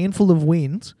a handful of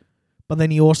wins, but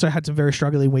then he also had some very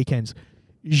struggling weekends.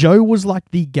 Zhou was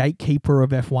like the gatekeeper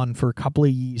of F1 for a couple of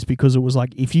years because it was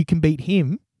like, if you can beat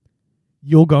him,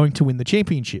 you're going to win the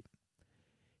championship.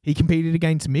 He competed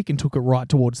against Mick and took it right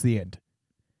towards the end.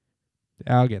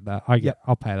 I'll get that.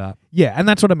 I'll pay that. Yeah, and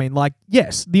that's what I mean. Like,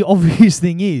 yes, the obvious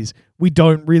thing is we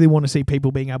don't really want to see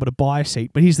people being able to buy a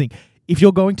seat. But here's the thing. If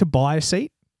you're going to buy a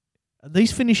seat, at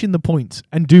least finish in the points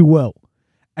and do well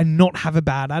and not have a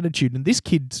bad attitude. And this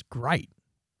kid's great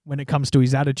when it comes to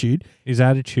his attitude. His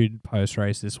attitude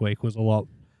post-race this week was a lot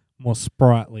more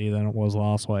sprightly than it was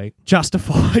last week.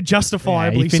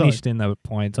 Justifiably he finished in the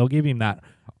points. I'll give him that.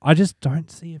 I just don't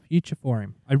see a future for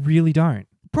him. I really don't.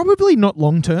 Probably not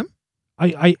long term.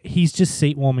 He's just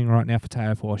seat warming right now for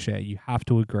Teo Pourchaire. You have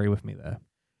to agree with me there.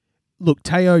 Look,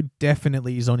 Teo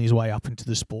definitely is on his way up into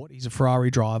the sport. He's a Ferrari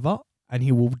driver, and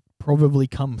he will probably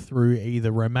come through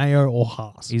either Romeo or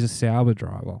Haas. He's a Sauber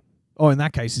driver. Oh, in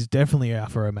that case, he's definitely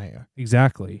Alfa Romeo.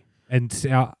 Exactly. And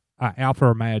Alfa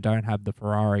Romeo don't have the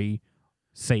Ferrari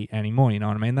seat anymore, you know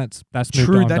what I mean? That's moved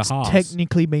true, on that's to Haas.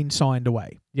 Technically been signed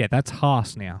away. Yeah, that's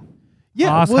Haas now. Yeah,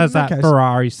 Haas has that case.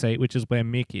 Ferrari seat, which is where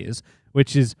Mick is,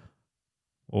 which is...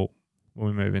 Well, when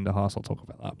we move into Haas, I'll talk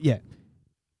about that. Yeah.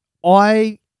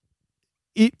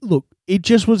 It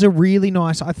just was a really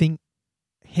nice, I think,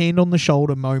 hand on the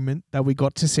shoulder moment that we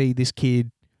got to see this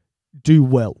kid do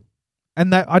well.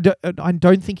 And that I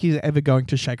don't think he's ever going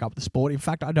to shake up the sport. In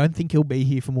fact, I don't think he'll be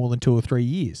here for more than 2 or 3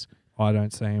 years. I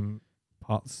don't see him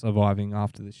surviving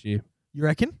after this year. You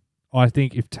reckon? I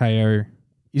think if Teo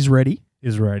is ready,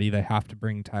 they have to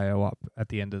bring Teo up at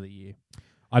the end of the year.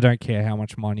 I don't care how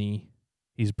much money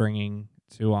he's bringing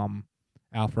to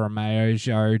Alfa Romeo.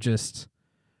 Zhou just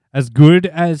as good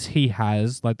as he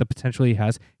has, like the potential he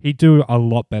has, he'd do a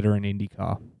lot better in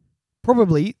IndyCar.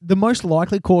 Probably the most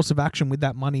likely course of action with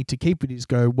that money to keep it is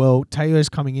go, well, Teo's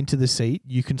coming into the seat.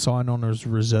 You can sign on as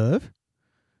reserve.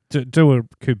 To do a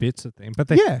Kubica thing. But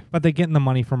Yeah. they're getting the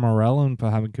money from Morello and for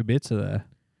having Kubica there.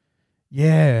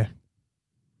 Yeah.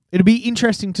 It'll be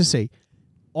interesting to see.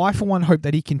 I, for one, hope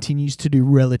that he continues to do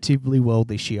relatively well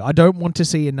this year. I don't want to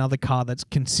see another car that's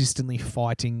consistently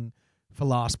fighting for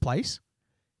last place.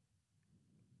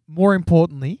 More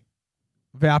importantly,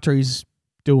 Valtteri's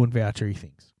doing Valtteri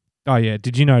things. Oh, yeah.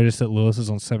 Did you notice that Lewis is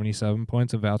on 77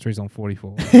 points and Valtteri's on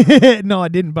 44? No, I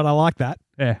didn't, but I like that.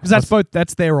 Yeah. Because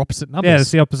that's their opposite numbers. Yeah,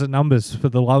 it's the opposite numbers for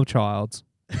the love childs.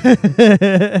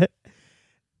 Because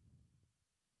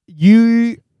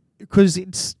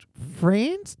it's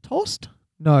France Tost?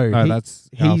 No, That's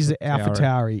he's AlphaTauri.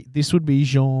 AlphaTauri. This would be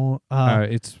Jean No,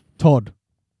 it's Todd.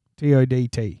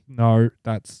 TODT. no,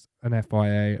 that's an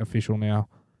FIA official now.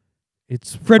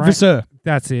 It's Fred Vasseur.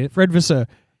 That's it. Fred Vasseur.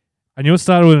 And you'll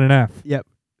start with an F. Yep.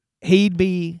 He'd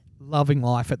be loving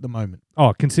life at the moment.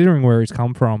 Oh, considering where he's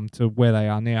come from to where they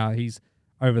are now, he's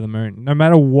over the moon. No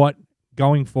matter what,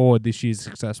 going forward, this year's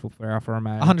successful for Alfa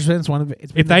Romeo. 100% is one of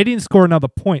it. If they didn't score another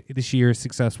point this year, is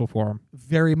successful for them.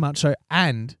 Very much so.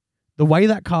 And the way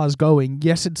that car's going,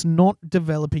 yes, it's not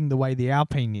developing the way the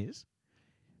Alpine is,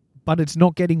 but it's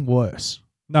not getting worse.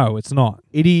 No, it's not.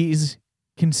 It is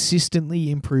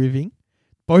consistently improving.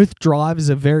 Both drivers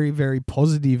are very, very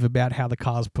positive about how the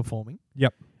car's performing.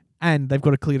 Yep. And they've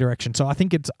got a clear direction. So I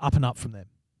think it's up and up from them.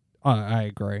 I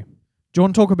agree. Do you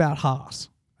want to talk about Haas?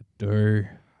 I do.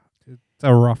 It's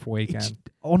a rough weekend.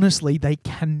 Honestly, they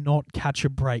cannot catch a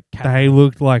break. They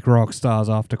looked like rock stars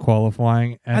after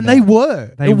qualifying. And they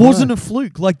were. They It wasn't were. a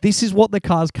fluke. Like, this is what the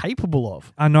car's capable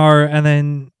of. I know. And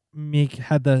then Mick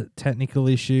had the technical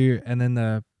issue, and then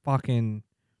the fucking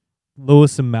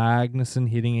Lewis and Magnussen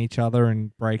hitting each other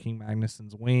and breaking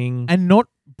Magnussen's wing. And not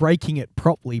breaking it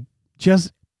properly,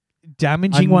 just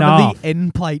damaging one of the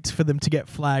end plates for them to get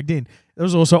flagged in. It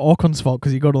was also Ocon's fault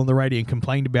because he got on the radio and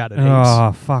complained about it.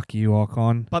 Oh, fuck you,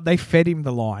 Ocon. But they fed him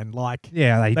the line. Like,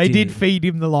 Yeah, they did feed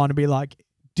him the line and be like,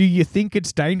 do you think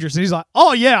it's dangerous? And he's like,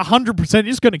 oh, yeah, 100%.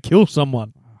 It's going to kill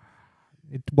someone.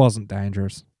 It wasn't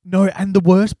dangerous. No, and the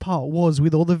worst part was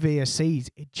with all the VSCs,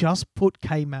 it just put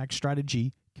K-Mag's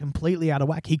strategy completely out of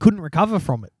whack. He couldn't recover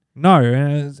from it. No,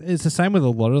 and it's the same with a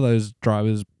lot of those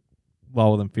drivers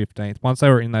lower than 15th. Once they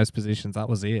were in those positions, that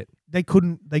was it. They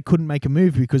couldn't make a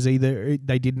move because either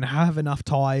they didn't have enough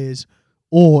tyres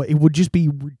or it would just be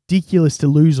ridiculous to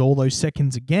lose all those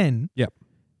seconds again. Yep.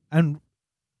 And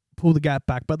pull the gap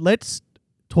back. But let's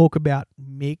talk about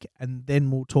Mick and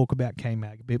then we'll talk about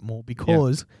K-Mag a bit more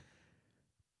because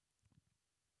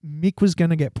Mick was going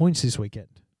to get points this weekend.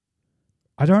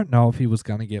 I don't know if he was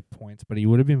going to get points, but he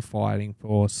would have been fighting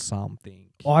for something.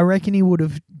 I reckon he would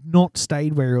have not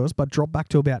stayed where he was, but dropped back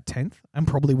to about 10th and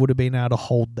probably would have been able to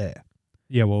hold there.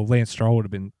 Yeah, well, Lance Stroll would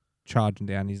have been charging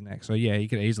down his neck. So, yeah, he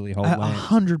could easily hold Lance.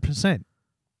 100%.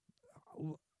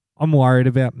 I'm worried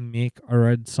about Mick. I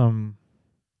read some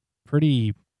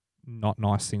pretty not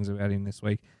nice things about him this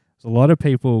week. There's a lot of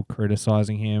people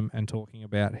criticizing him and talking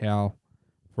about how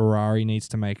Ferrari needs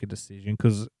to make a decision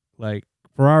because, like,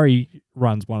 Ferrari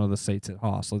runs one of the seats at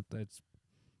Haas.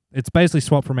 It's basically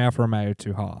swapped from Alfa Romeo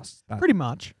to Haas. Pretty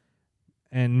much.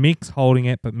 And Mick's holding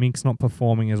it, but Mick's not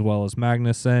performing as well as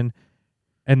Magnussen.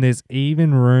 And there's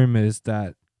even rumours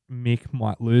that Mick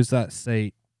might lose that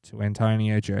seat to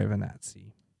Antonio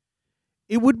Giovinazzi.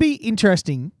 It would be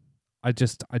interesting. I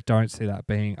don't see that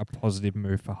being a positive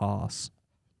move for Haas.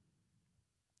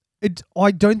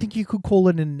 I don't think you could call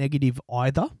it a negative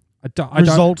either, I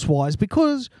results-wise,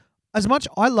 because as much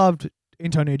I loved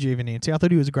Antonio Giovinazzi, I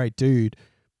thought he was a great dude,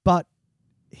 but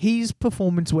his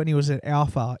performance when he was at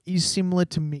Alpha is similar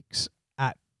to Mick's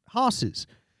at Haas's,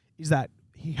 is that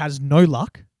he has no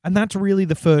luck, and that's really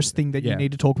the first thing that you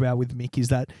need to talk about with Mick, is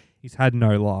that he's had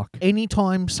no luck.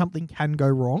 Anytime something can go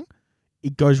wrong,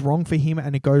 it goes wrong for him,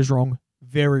 and it goes wrong,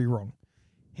 very wrong.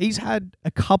 He's had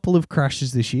a couple of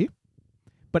crashes this year,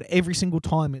 but every single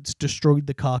time it's destroyed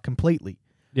the car completely.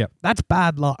 Yep. That's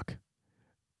bad luck.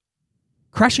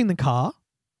 Crashing the car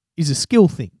is a skill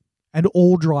thing, and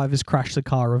all drivers crash the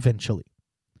car eventually.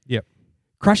 Yep.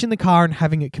 Crashing the car and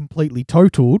having it completely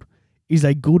totaled is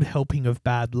a good helping of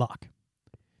bad luck.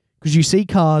 Because you see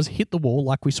cars hit the wall,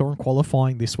 like we saw in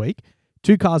qualifying this week.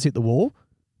 2 cars hit the wall.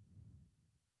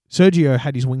 Sergio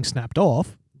had his wing snapped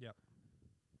off. Yep.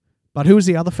 But who was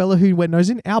the other fella who went nose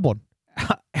in? Albon.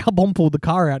 Albon pulled the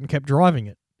car out and kept driving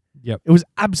it. Yep. It was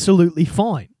absolutely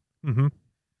fine. Mm-hmm.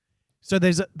 So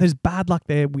there's bad luck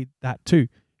there with that too.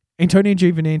 Antonio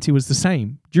Giovinazzi was the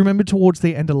same. Do you remember towards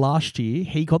the end of last year,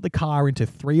 he got the car into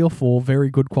 3 or 4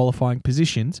 very good qualifying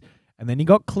positions, and then he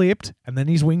got clipped, and then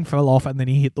his wing fell off, and then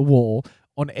he hit the wall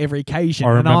on every occasion.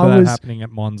 I remember that happening at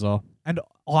Monza. And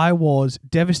I was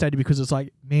devastated because it's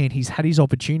like, man, he's had his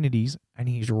opportunities, and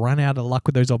he's run out of luck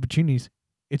with those opportunities.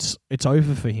 It's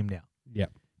over for him now. Yeah.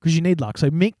 Because you need luck. So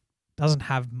Mick doesn't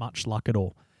have much luck at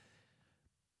all.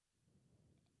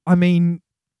 I mean,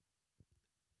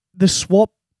 the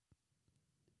swap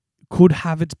could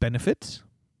have its benefits,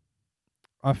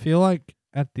 I feel like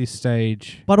at this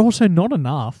stage, but also not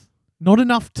enough. Not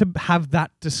enough to have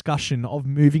that discussion of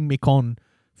moving Mick on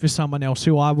for someone else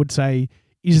who I would say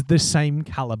is the same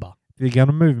caliber. if you're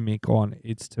going to move Mick on,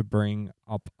 it's to bring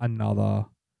up another,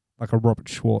 like a Robert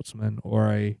Schwartzman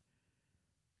or a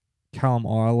Callum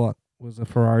Ilott was a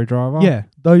Ferrari driver. Yeah,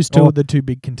 those two are the two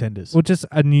big contenders. Or just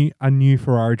a new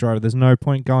Ferrari driver. There's no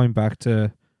point going back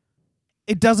to...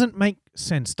 It doesn't make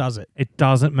sense, does it? It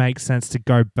doesn't make sense to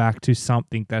go back to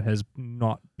something that has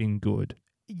not been good.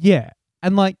 Yeah,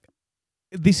 and like,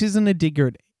 this isn't a dig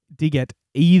at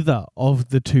either of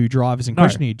the two drivers in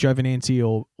question here,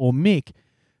 Giovinazzi or Mick,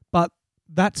 but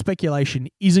that speculation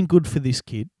isn't good for this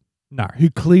kid. No. Who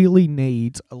clearly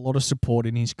needs a lot of support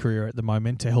in his career at the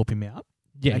moment to help him out.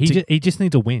 Yeah, he just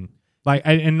needs a win. Like,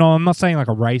 and no, I'm not saying like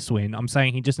a race win. I'm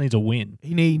saying he just needs a win.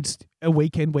 He needs a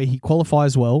weekend where he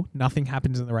qualifies well, nothing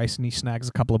happens in the race, and he snags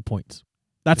a couple of points.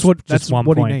 That's what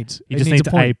he needs. He just needs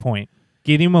a point.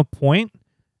 Get him a point,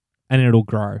 and it'll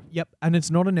grow. Yep, and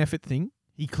it's not an effort thing.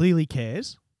 He clearly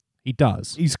cares. He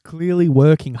does. He's clearly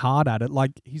working hard at it.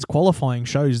 Like, his qualifying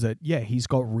shows that, yeah, he's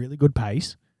got really good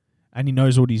pace, and he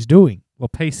knows what he's doing. Well,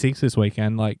 P6 this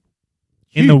weekend, like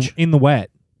Huge. in the wet.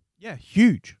 Yeah,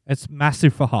 huge. It's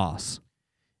massive for Haas.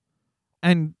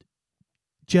 And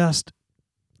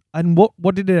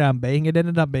what did it end up being? It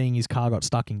ended up being his car got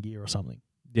stuck in gear or something.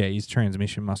 Yeah, his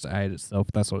transmission must have ate itself.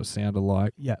 That's what it sounded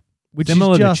like. Yeah. Which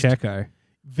similar is just to Checo.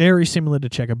 Very similar to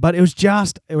Checo. But it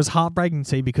was heartbreaking to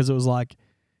see because it was like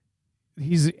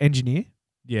his engineer.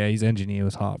 Yeah, his engineer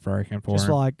was heartbreaking for just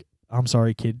him. like, I'm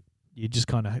sorry, kid. You just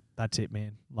kind of, that's it,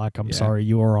 man. Like, I'm Yeah. sorry,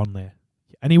 you were on there.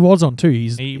 And he was on too.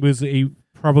 He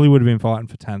probably would have been fighting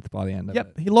for 10th by the end of it.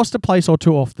 Yep, he lost a place or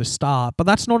two off the start, but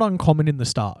that's not uncommon in the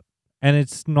start. And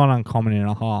it's not uncommon in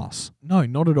a Haas. No,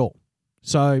 not at all.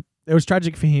 So it was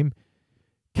tragic for him.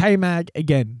 K-Mag,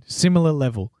 again, similar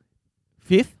level.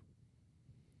 5th,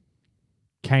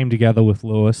 Came together with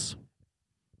Lewis.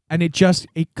 and it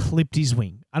clipped his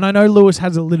wing. And I know Lewis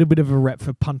has a little bit of a rep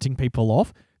for punting people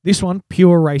off. This one,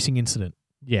 pure racing incident.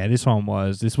 Yeah, this one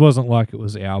was. This wasn't like it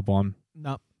was Albon.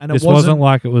 No, and This wasn't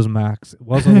like it was Max. It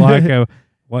wasn't like who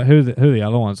are the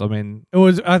other ones? I mean,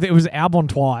 I think it was Albon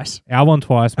twice. Albon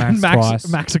twice, Max, And twice.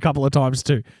 Max a couple of times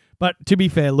too. But to be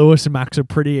fair, Lewis and Max are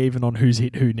pretty even on who's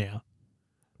hit who now.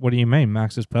 What do you mean?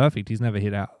 Max is perfect. He's never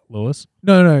hit out Lewis.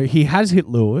 No, he has hit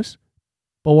Lewis.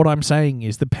 But what I'm saying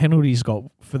is the penalties got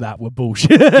for that were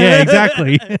bullshit. Yeah,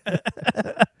 exactly.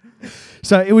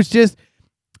 So it was just,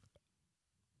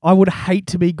 I would hate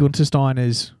to be Gunther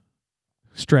Steiner's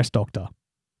stress doctor.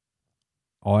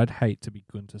 I'd hate to be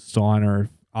Gunther Steiner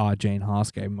if Gene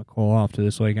Haas gave him a call after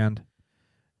this weekend.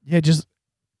 Yeah,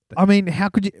 I mean, how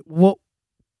could you? Well,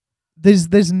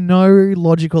 there's no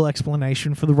logical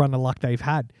explanation for the run of luck they've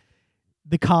had.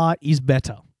 The car is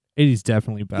better. It is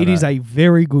definitely better. It is a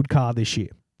very good car this year.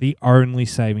 The only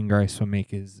saving grace for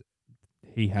Mick is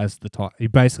he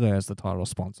basically has the title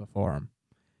sponsor for him.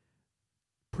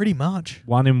 Pretty much.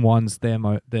 1-in-1's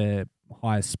their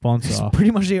highest sponsor. It's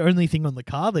pretty much the only thing on the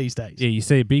car these days. Yeah, you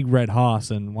see a big red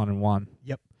Haas and 1-in-1.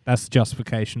 Yep. That's the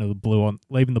justification of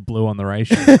leaving the blue on the race.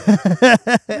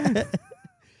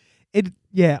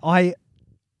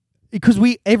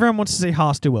 Because everyone wants to see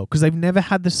Haas do well because they've never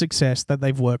had the success that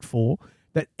they've worked for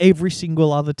that every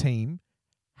single other team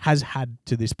has had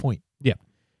to this point. Yeah.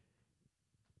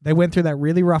 They went through that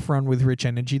really rough run with Rich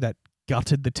Energy that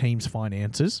gutted the team's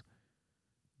finances.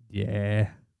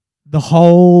 Yeah. The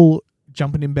whole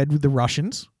jumping in bed with the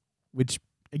Russians, which,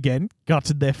 again,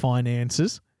 gutted their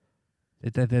finances.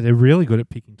 They're really good at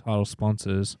picking title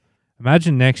sponsors.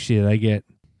 Imagine next year they get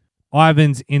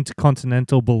Ivan's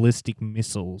Intercontinental Ballistic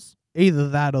Missiles. Either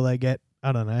that or they get,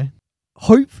 I don't know.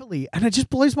 Hopefully, and it just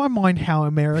blows my mind how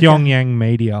America... Pyongyang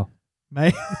Media.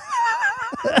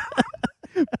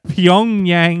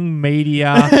 Pyongyang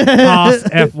Media Haas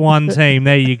F1 team.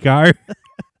 There you go.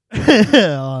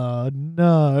 Oh,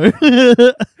 no.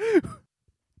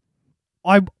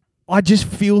 I just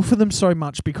feel for them so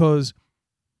much because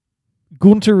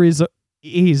Gunther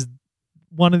is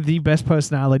one of the best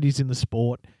personalities in the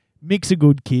sport. Mick's a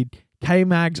good kid.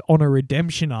 K-Mag's on a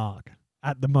redemption arc.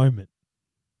 at the moment.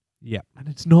 Yeah, And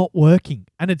it's not working.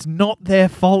 And it's not their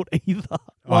fault either.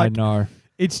 I know.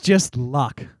 It's just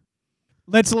luck.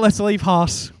 Let's leave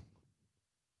Haas.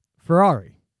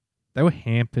 Ferrari. They were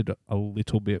hampered a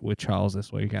little bit with Charles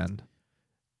this weekend.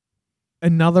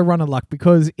 Another run of luck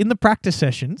because in the practice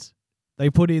sessions, they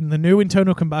put in the new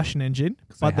internal combustion engine.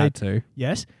 But they had to.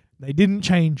 Yes, they didn't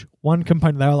change one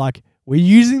component. They were like, we're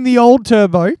using the old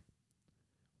turbo.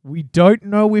 We don't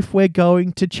know if we're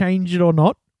going to change it or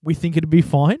not. We think it'd be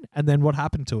fine. And then what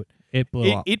happened to it? It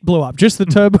blew up. It blew up. Just the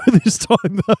turbo this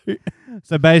time, though.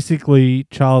 So basically,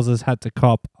 Charles has had to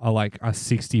cop a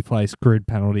 60-place grid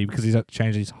penalty because he's had to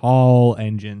change his whole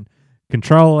engine.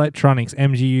 Control electronics,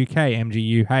 MGUK,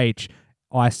 MGUH,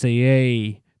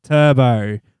 ICE,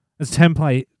 turbo. It's 10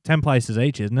 places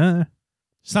each, isn't it?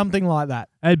 Something like that.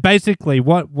 And basically,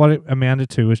 what it amounted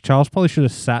to was Charles probably should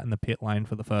have sat in the pit lane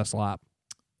for the first lap.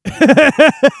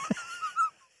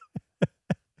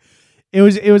 It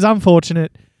was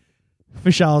unfortunate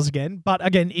for Charles again. But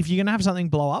again, if you're going to have something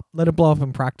blow up, let it blow up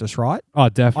in practice, right? Oh,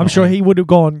 definitely. I'm sure he would have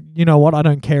gone, you know what, I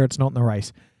don't care, it's not in the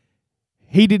race.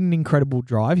 He did an incredible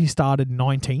drive. He started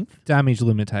 19th. Damage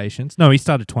limitations. No, he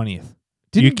started 20th.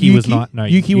 Didn't Yuki was not. No,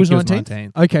 Yuki was 19th?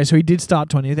 19th. Okay, so he did start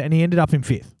 20th and he ended up in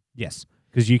 5th. Yes,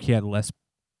 because Yuki had less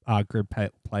grid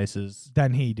places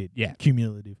than he did. Yeah.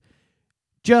 Cumulative.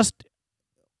 Just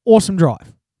awesome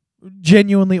drive.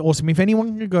 Genuinely awesome. If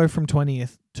anyone could go from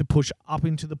 20th to push up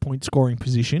into the point scoring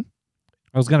position.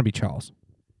 It was going to be Charles.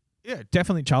 Yeah,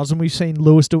 definitely Charles. And we've seen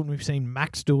Lewis do it and we've seen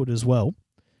Max do it as well.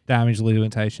 Damage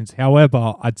limitations.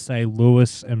 However, I'd say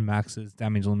Lewis and Max's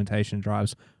damage limitation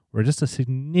drives were just a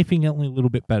significantly little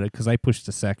bit better because they pushed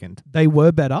to second. They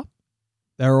were better.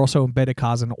 They were also in better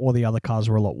cars and all the other cars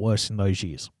were a lot worse in those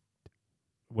years.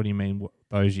 What do you mean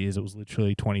those years? It was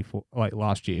literally 24,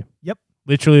 last year. Yep.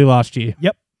 Literally last year.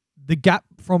 Yep. The gap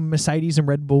from Mercedes and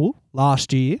Red Bull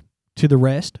last year to the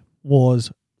rest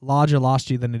was larger last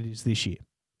year than it is this year.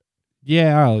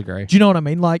 Yeah, I'll agree. Do you know what I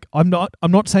mean? I'm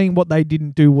not saying what they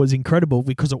didn't do was incredible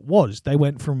because it was. They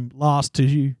went from last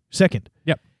to second.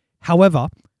 Yep. However,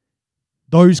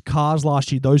 those cars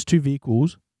last year, those two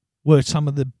vehicles, were some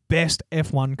of the best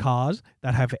F1 cars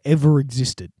that have ever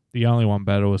existed. The only one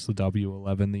better was the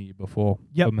W11 the year before.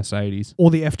 Yep. For Mercedes. Or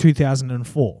the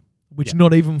F2004, which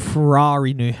not even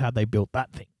Ferrari knew how they built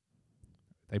that thing.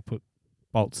 They put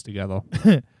bolts together.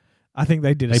 I think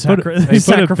they did They sacrifice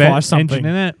put a something. engine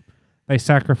in it. They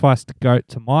sacrificed the GOAT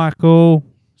to Michael.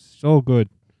 It's all good.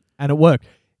 And it worked.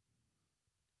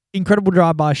 Incredible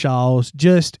drive by Charles.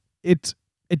 Just, it's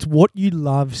what you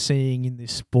love seeing in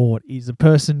this sport is a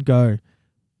person go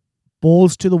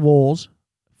balls to the walls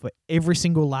for every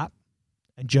single lap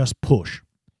and just push.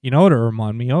 You know what it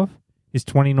reminded me of? His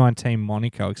 2019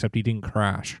 Monaco, except he didn't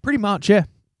crash. Pretty much, yeah.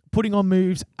 Putting on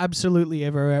moves absolutely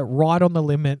everywhere, right on the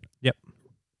limit. Yep.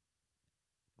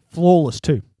 Flawless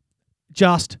too.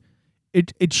 Just,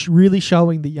 it's really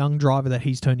showing the young driver that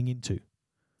he's turning into.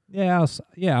 Yeah,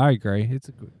 I agree.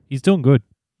 He's doing good.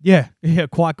 Yeah,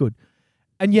 quite good.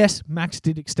 And yes, Max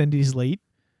did extend his lead.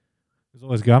 He's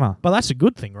always gonna. But that's a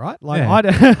good thing, right? Yeah.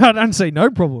 I don't see no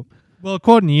problem. Well,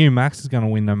 according to you, Max is going to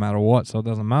win no matter what, so it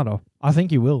doesn't matter I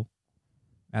think he will.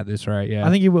 at this rate, yeah. I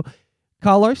think he will.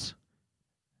 Carlos,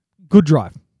 good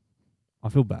drive. I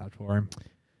feel bad for him.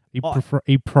 I-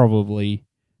 He probably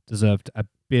deserved a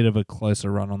bit of a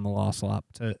closer run on the last lap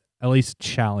to at least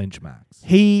challenge Max.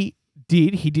 He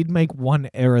did make one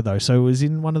error though. So it was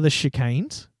in one of the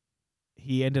chicanes.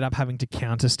 He ended up having to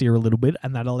counter steer a little bit,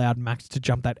 and that allowed Max to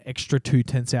jump that extra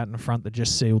 0.2 out in front that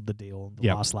just sealed the deal on the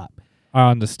Yep. last lap.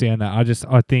 I understand that.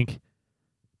 I think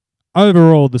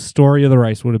overall the story of the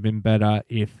race would have been better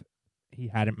if he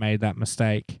hadn't made that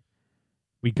mistake.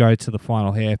 We go to the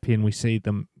final hairpin. We see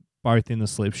them both in the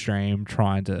slipstream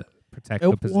trying to protect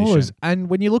the position. It was. And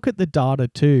when you look at the data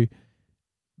too,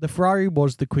 the Ferrari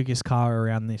was the quickest car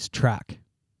around this track,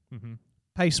 Mhm.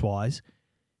 pace-wise,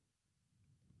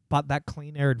 but that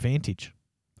clean air advantage.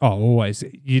 Oh, always.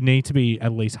 You need to be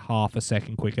at least half a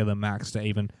second quicker than Max to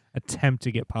even attempt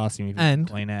to get past him. If And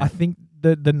clean air. I think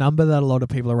the number that a lot of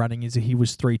people are running is that he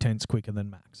was 0.3 quicker than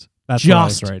Max. That's what I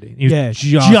was reading. He was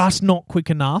just not quick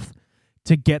enough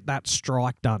to get that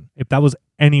strike done. If that was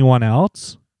anyone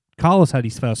else, Carlos had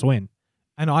his first win.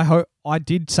 And I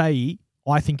did say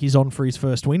I think he's on for his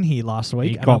first win here last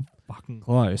week. He and got fucking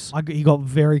close. he got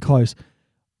very close.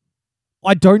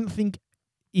 I don't think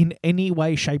in any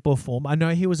way, shape or form, I know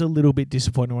he was a little bit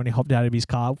disappointed when he hopped out of his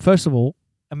car. First of all,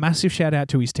 a massive shout out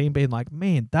to his team being like,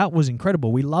 man, that was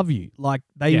incredible. We love you. Like,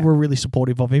 they were really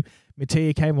supportive of him.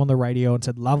 Mattia came on the radio and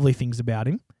said lovely things about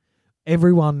him.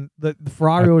 Everyone, the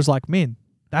Ferrari was like, man,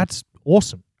 that's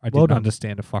awesome. I Well didn't done.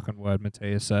 understand a fucking word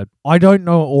Matthias said. I don't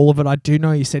know all of it. I do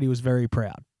know he said he was very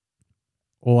proud.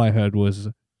 All I heard was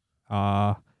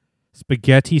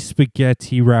spaghetti,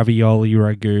 ravioli,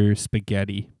 ragu,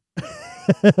 spaghetti.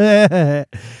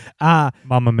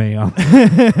 Mamma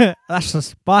mia. That's a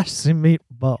spicy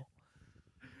meatball.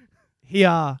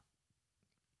 Here,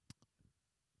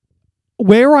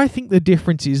 where I think the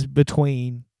difference is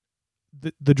between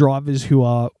the drivers who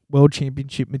are world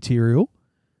championship material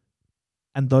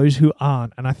and those who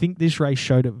aren't, and I think this race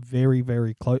showed it very,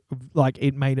 very close, like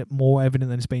it made it more evident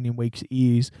than it's been in weeks,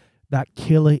 is that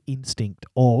killer instinct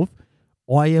of,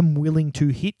 I am willing to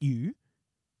hit you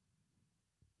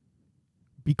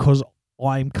because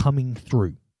I'm coming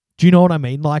through. Do you know what I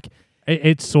mean? Like,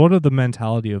 It's sort of the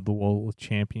mentality of the world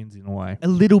champions in a way. a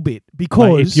little bit,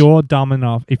 because Like if you're dumb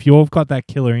enough, if you've got that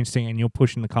killer instinct and you're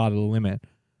pushing the car to the limit,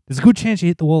 there's a good chance you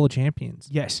hit the wall of champions.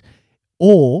 yes,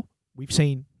 or we've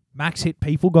seen Max hit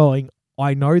people going,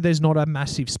 I know there's not a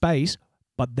massive space,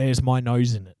 but there's my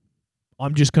nose in it.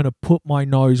 I'm just going to put my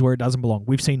nose where it doesn't belong.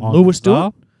 We've seen Lewis do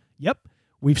it. Yep.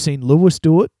 We've seen Lewis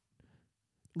do it.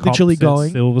 Literally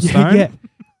going, Silverstone. yeah,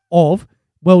 of,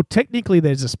 well, technically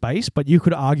there's a space, but you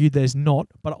could argue there's not,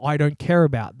 but I don't care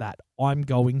about that. I'm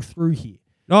going through here.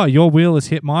 Oh, your wheel has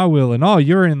hit my wheel, and oh,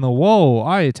 you're in the wall.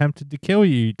 I attempted to kill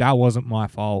you. That wasn't my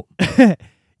fault.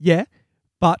 Yeah,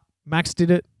 but Max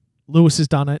did it. Lewis has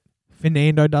done it.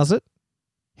 Fernando does it.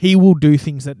 He will do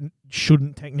things that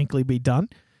shouldn't technically be done.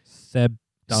 Seb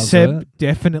does Seb it.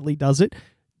 definitely does it.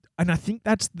 And I think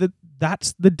that's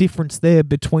the difference there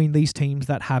between these teams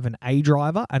that have an A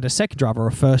driver and a second driver,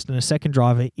 a first and a second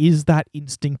driver, is that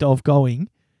instinct of going,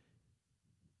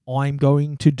 I'm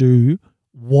going to do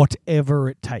whatever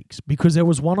it takes. Because there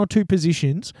was one or two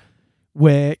positions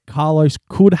where Carlos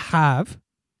could have,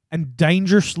 and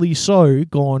dangerously so,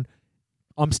 gone,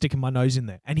 I'm sticking my nose in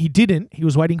there. And he didn't. He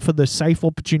was waiting for the safe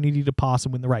opportunity to pass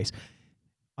and win the race.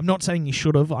 I'm not saying he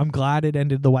should have. I'm glad it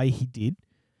ended the way he did,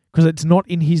 because it's not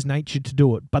in his nature to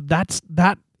do it. But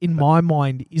that, in my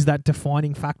mind, is that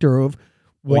defining factor of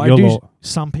why do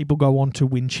some people go on to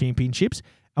win championships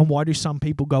and why do some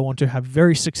people go on to have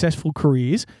very successful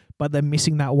careers, but they're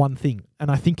missing that one thing.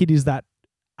 And I think it is that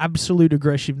absolute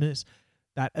aggressiveness,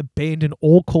 that abandon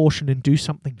all caution and do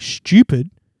something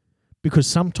stupid, because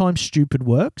sometimes stupid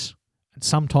works and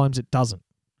sometimes it doesn't.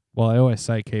 Well, I always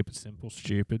say keep it simple,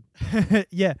 stupid.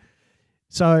 Yeah.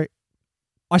 So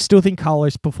I still think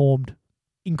Carlos performed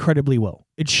incredibly well.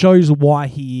 It shows why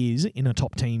he is in a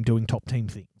top team doing top team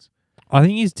things. I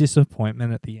think his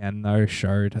disappointment at the end, though,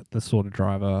 showed the sort of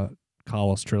driver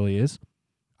Carlos truly is.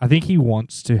 I think he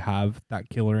wants to have that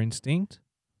killer instinct.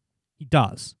 He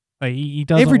does. Like, he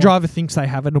does. Every driver thinks they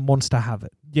have it and wants to have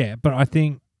it. Yeah, but I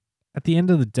think at the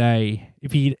end of the day,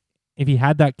 if he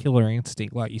had that killer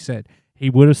instinct, like you said, he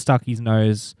would have stuck his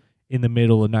nose in the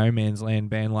middle of no man's land,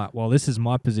 being like, well, this is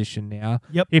my position now.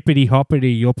 Yep. Hippity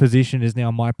hoppity, your position is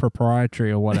now my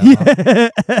proprietary or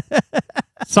whatever.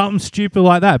 Something stupid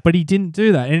like that. But he didn't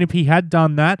do that. And if he had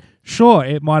done that, sure,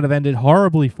 it might have ended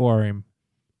horribly for him.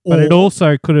 But it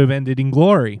also could have ended in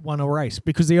glory. Won a race.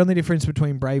 Because the only difference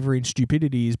between bravery and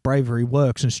stupidity is bravery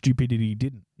works and stupidity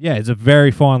didn't. Yeah, it's a very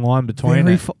fine line between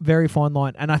it. Very fine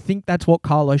line. And I think that's what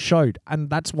Carlos showed. And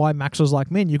that's why Max was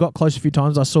like, man, you got close a few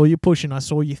times. I saw you pushing. I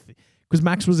saw you. Because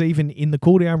Max was even in the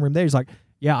cool down room there. He's like,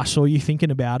 yeah, I saw you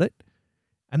thinking about it.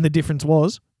 And the difference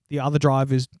was the other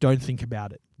drivers don't think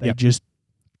about it. They just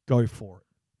go for it.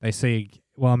 They see,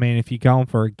 well, I mean, if you're going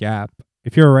for a gap,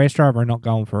 if you're a race driver and not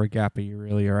going for a gap, are you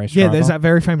really a race driver? Yeah, there's that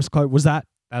very famous quote. Was that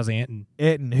Ayrton.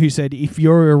 Ayrton, who said, if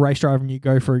you're a race driver and you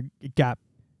go for a gap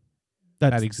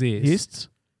that exists,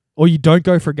 or you don't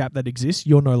go for a gap that exists,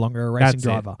 you're no longer a racing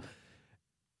driver.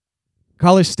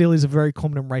 Carlos still is a very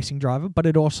competent racing driver, but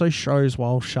it also shows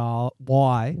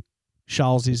why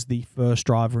Charles is the first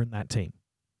driver in that team.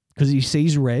 Because he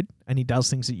sees red and he does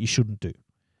things that you shouldn't do.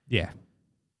 Yeah.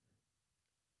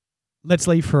 Let's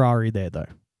leave Ferrari there, though.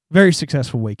 Very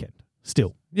successful weekend,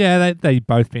 still. Yeah, they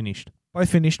both finished. Both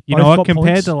finished. You know what?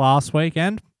 Compared to last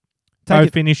weekend,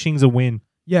 both finishing's a win.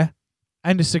 Yeah,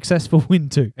 and a successful win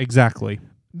too. Exactly.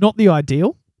 Not the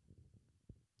ideal,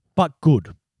 but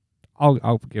good.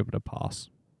 I'll give it a pass.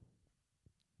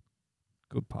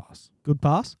 Good pass. Good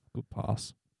pass? Good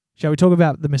pass. Shall we talk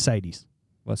about the Mercedes?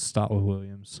 Let's start with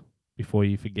Williams before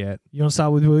you forget. You want to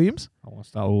start with Williams? I want to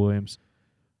start with Williams.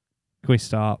 Can we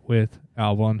start with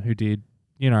Albon, who did,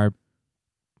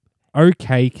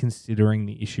 okay considering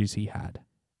the issues he had?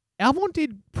 Albon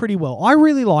did pretty well. I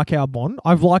really like Albon.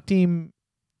 I've liked him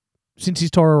since his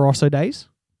Toro Rosso days.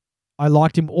 I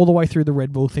liked him all the way through the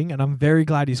Red Bull thing, and I'm very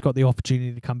glad he's got the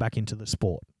opportunity to come back into the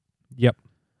sport. Yep.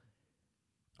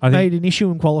 I think, made an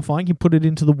issue in qualifying. He put it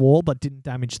into the wall, but didn't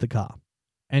damage the car.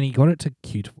 and he got it to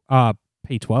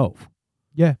P12.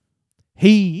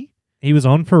 He He was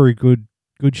on for a good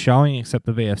showing, except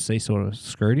the VFC sort of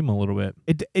screwed him a little bit.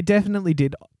 it definitely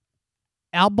did.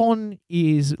 Albon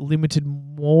is limited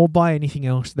more by anything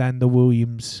else than the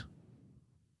Williams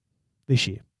this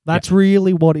year. That's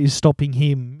really what is stopping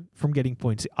him from getting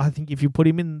points. I think if you put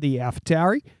him in the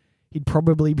AlphaTauri, he'd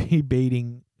probably be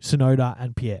beating Tsunoda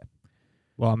and Pierre.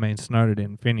 Well, I mean, Tsunoda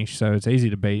didn't finish, so it's easy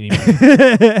to beat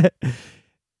him.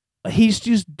 He's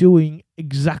just doing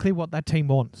exactly what that team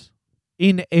wants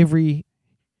in every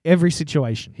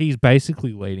situation. He's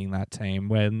basically leading that team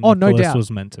where Oh, no Nicholas doubt. was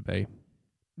meant to be.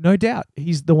 No doubt.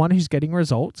 He's the one who's getting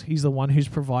results. He's the one who's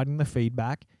providing the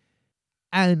feedback.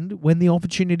 And when the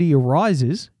opportunity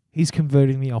arises, he's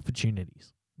converting the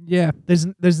opportunities. Yeah.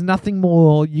 There's nothing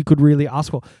more you could really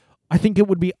ask for. I think it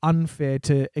would be unfair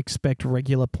to expect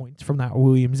regular points from that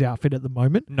Williams outfit at the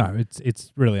moment. No,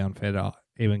 it's really unfair to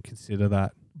even consider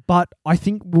that. But I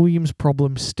think Williams'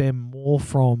 problems stem more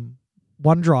from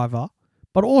one driver,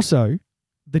 but also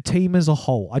the team as a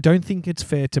whole. I don't think it's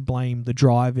fair to blame the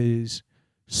drivers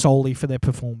solely for their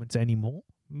performance anymore.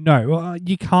 No, well,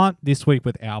 you can't this week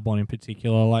with Albon in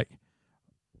particular. Like,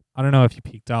 I don't know if you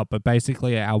picked up, but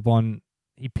basically Albon,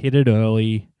 he pitted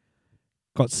early,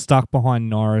 got stuck behind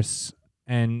Norris,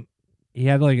 and he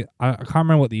had I can't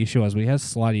remember what the issue was, but he had a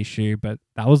slight issue, but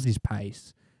that was his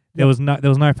pace. There was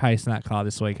no pace in that car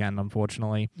this weekend,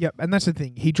 unfortunately. Yep, and that's the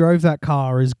thing. He drove that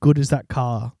car as good as that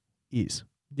car is.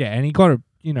 Yeah, and he got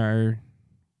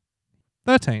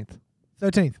 13th.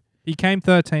 13th. He came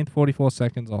 13th, 44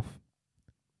 seconds off.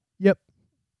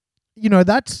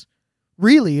 That's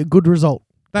really a good result.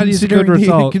 That is a good considering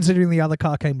result. Considering the other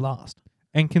car came last.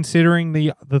 And considering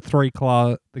the three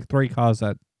cars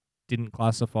that didn't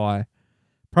classify,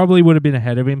 probably would have been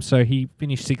ahead of him. So he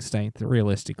finished 16th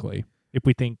realistically, if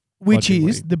we think. Which logically.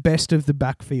 is the best of the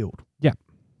backfield.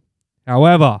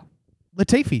 However,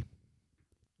 Latifi.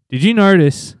 did you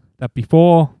notice that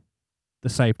before the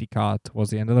safety car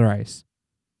towards the end of the race,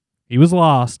 he was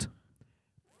last,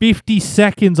 50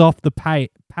 seconds off the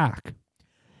pack?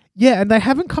 Yeah, and they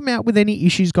haven't come out with any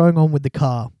issues going on with the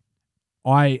car.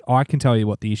 I can tell you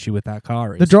what the issue with that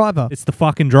car is. The driver. It's the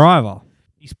fucking driver.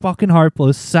 He's fucking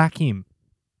hopeless. Sack him.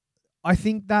 I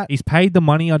think that He's paid the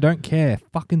money. I don't care.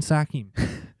 Fucking sack him.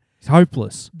 He's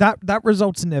hopeless. that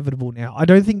result's inevitable now. I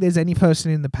don't think there's any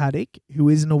person in the paddock who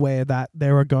isn't aware that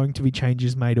there are going to be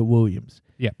changes made at Williams.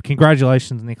 Yeah.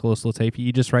 Congratulations, Nicholas Latifi.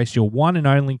 You just raced your one and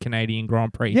only Canadian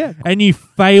Grand Prix. Yeah. And you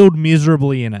failed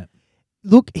miserably in it.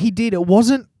 Look, he did. It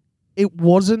wasn't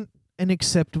an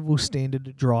acceptable standard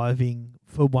of driving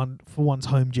for one's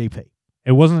home GP.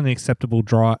 It wasn't an acceptable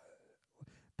drive.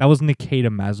 That was Nikita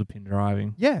Mazepin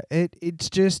driving. Yeah, it's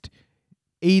just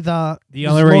either The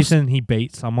only reason he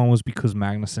beat someone was because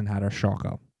Magnussen had a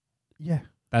shocker. Yeah,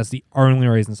 That's the only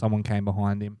reason someone came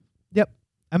behind him.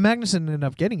 and Magnussen ended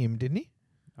up getting him, didn't he?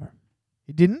 No.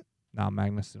 He didn't. No,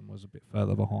 Magnussen was a bit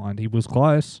further behind. He was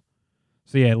close.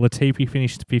 So yeah, Latifi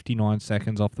finished 59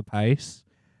 seconds off the pace,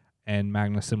 and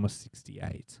Magnussen was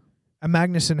 68. And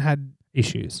Magnussen had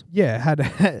Issues. had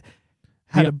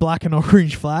Yeah. a black and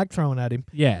orange flag thrown at him.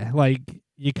 Yeah,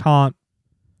 you can't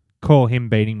call him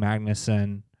beating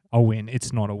Magnussen a win.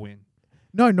 It's not a win.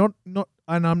 No, not,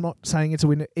 and I'm not saying it's a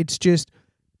win. It's just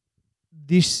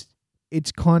this.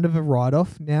 It's kind of a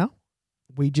write-off now.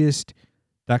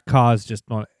 That car's just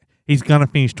not. He's gonna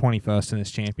finish 21st in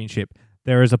this championship.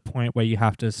 There is a point where you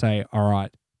have to say, "All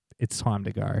right, it's time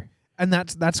to go." And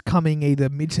that's coming either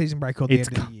mid-season break or the It's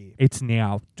end of the year. It's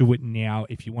now. Do it now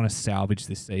if you want to salvage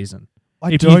this season.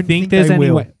 I If don't you think there's they any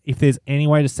will. way, if there's any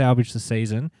way to salvage the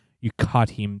season, you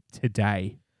cut him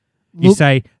today. You Look,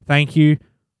 say, "Thank you,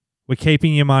 we're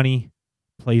keeping your money.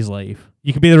 Please leave."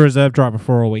 You can be the reserve driver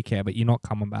for all we care, but you're not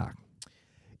coming back.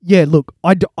 yeah, look,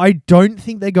 I don't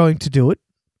think they're going to do it.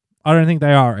 I don't think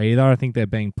they are either. I think they're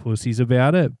being pussies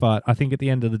about it. But I think at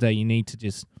the end of the day, you need to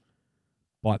just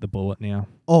bite the bullet now.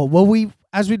 Oh, well,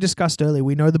 as we discussed earlier,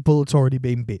 we know the bullet's already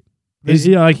been bit. He's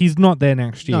not there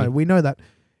next year. No, we know that.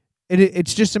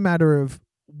 It's just a matter of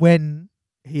when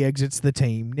he exits the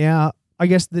team. Now, I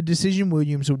guess the decision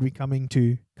Williams would be coming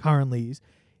to currently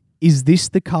is this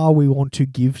the car we want to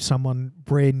give someone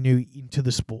brand new into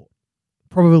the sport?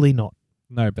 Probably not.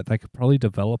 No, but they could probably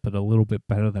develop it a little bit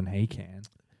better than he can.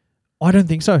 I don't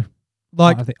think so.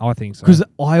 I think so. Because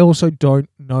I also don't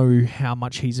know how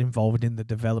much he's involved in the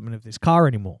development of this car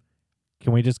anymore.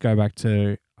 Can we just go back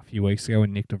to a few weeks ago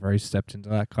when Nick DeVries stepped into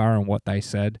that car and what they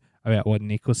said about what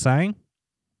Nick was saying?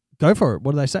 Go for it.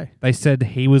 What do they say? They said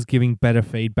he was giving better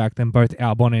feedback than both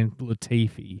Albon and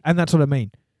Latifi. And that's what I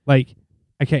mean. Like,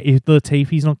 okay, if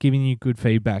Latifi's not giving you good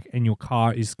feedback and your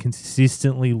car is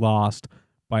consistently last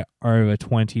by over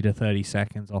 20 to 30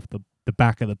 seconds off the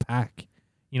back of the pack,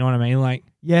 you know what I mean? Like,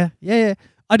 Yeah.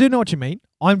 I do know what you mean.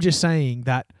 I'm just saying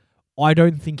that I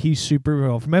don't think he's super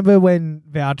involved. Remember when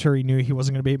Valtteri knew he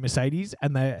wasn't going to be at Mercedes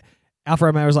and Alfa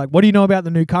Romeo was like, what do you know about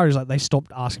the new car? He's like, they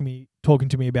stopped talking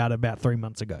to me about it about 3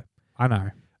 months ago. I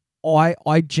know.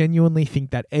 I genuinely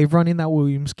think that everyone in that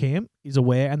Williams camp is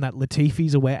aware and that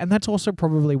Latifi's aware. And that's also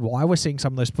probably why we're seeing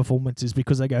some of those performances,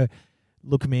 because they go,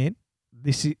 look, man,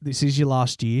 this is your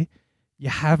last year. You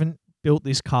haven't built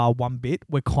this car one bit.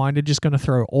 We're kind of just going to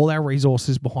throw all our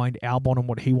resources behind Albon and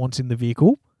what he wants in the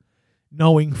vehicle,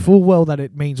 knowing full well that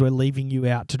it means we're leaving you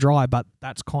out to dry. But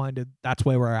that's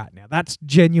where we're at now. That's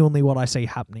genuinely what I see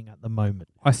happening at the moment.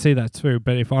 I see that too.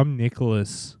 But if I'm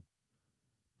Nicholas,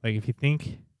 like, if you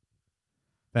think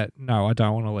that, no, I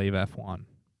don't want to leave F1,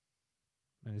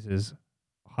 and this is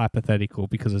hypothetical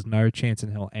because there's no chance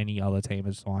in hell any other team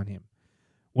would sign him,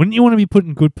 wouldn't you want to be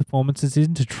putting good performances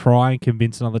in to try and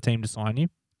convince another team to sign you?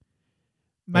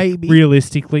 Maybe. Like,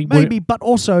 realistically. Maybe, but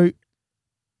also,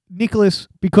 Nicholas,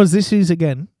 because this is,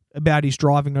 again, about his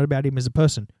driving, not about him as a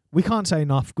person. We can't say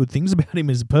enough good things about him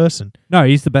as a person. No,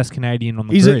 he's the best Canadian on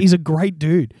the grid. He's a great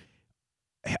dude.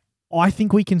 I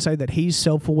think we can say that he's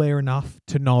self-aware enough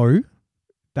to know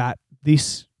that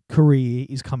this career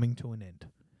is coming to an end.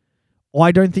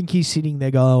 I don't think he's sitting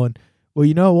there going, well,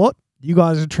 you know what? You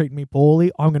guys are treating me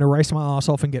poorly. I'm going to race my ass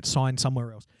off and get signed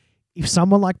somewhere else. If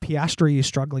someone like Piastri is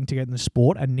struggling to get in the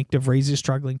sport and Nick De Vries is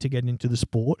struggling to get into the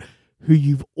sport, who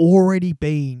you've already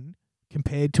been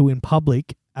compared to in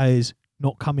public as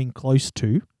not coming close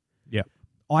to, yeah,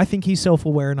 I think he's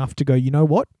self-aware enough to go, you know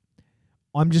what?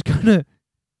 I'm just going to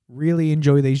really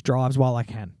enjoy these drives while I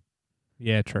can.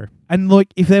 Yeah, true. And look,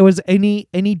 if there was any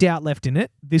doubt left in it,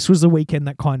 this was the weekend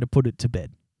that kind of put it to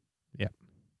bed. Yeah.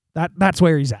 That's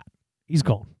where he's at. He's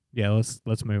gone. Yeah,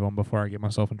 let's move on before I get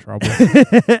myself in trouble.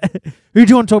 Who do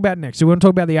you want to talk about next? Do you want to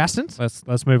talk about the Astons?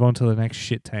 Let's move on to the next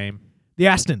shit team. The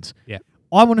Astons. Yeah.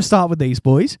 I want to start with these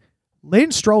boys.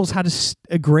 Lance Stroll's had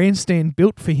a grandstand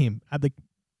built for him at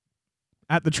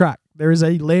the track. There is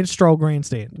a Lance Stroll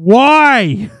grandstand.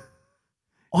 Why?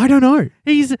 I don't know.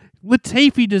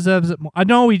 Latifi deserves it more. I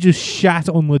know we just shat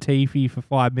on Latifi for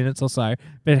 5 minutes or so,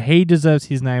 but he deserves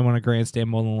his name on a grandstand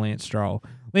more than Lance Stroll.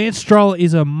 Lance Stroll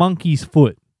is a monkey's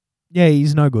foot. Yeah,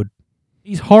 he's no good.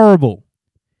 He's horrible.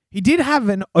 He did have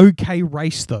an okay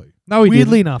race, though. No, he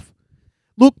Weirdly didn't. enough.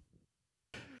 Look,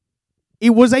 it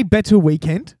was a better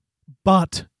weekend,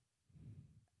 but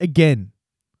again,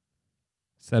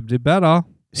 Seb did better.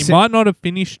 He might not have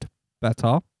finished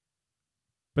better,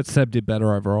 but Seb did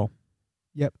better overall.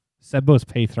 Yep. Seb was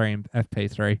P3 and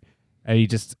FP3, and he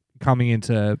just coming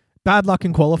into... Bad luck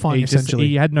in qualifying, essentially.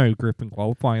 He had no grip in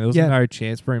qualifying. There was no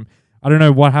chance for him. I don't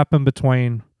know what happened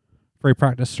between free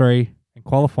practice 3 and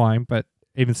qualifying, but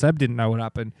even Seb didn't know what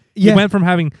happened. He went from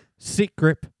having sick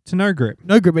grip to no grip.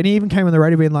 No grip. And he even came on the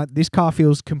radio being like, this car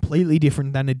feels completely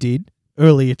different than it did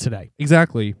earlier today.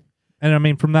 Exactly. And I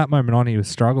mean, from that moment on, he was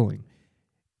struggling.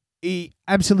 He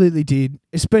absolutely did,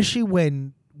 especially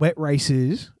when wet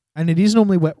races, and it is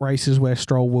normally wet races where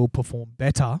Stroll will perform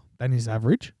better than his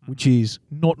average, which is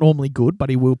not normally good,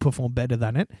 but he will perform better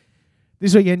than it.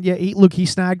 This weekend, he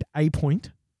snagged a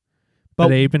point.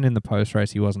 But even in the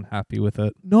post-race, he wasn't happy with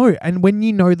it. No, and when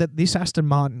you know that this Aston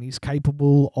Martin is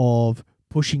capable of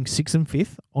pushing 6th and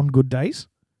 5th on good days.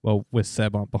 Well, with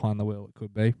Seb on behind the wheel, it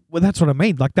could be. Well, that's what I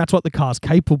mean. Like, that's what the car's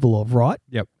capable of, right?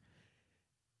 Yep.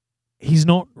 He's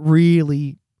not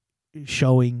really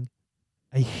showing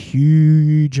a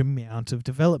huge amount of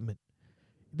development.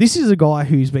 This is a guy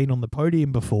who's been on the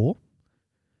podium before.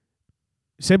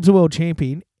 Seb's a world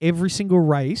champion. Every single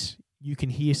race, you can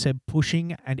hear Seb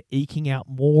pushing and eking out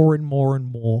more and more and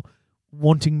more,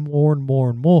 wanting more and more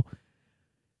and more.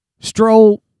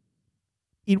 Stroll,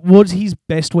 it was his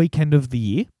best weekend of the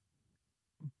year,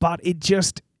 but it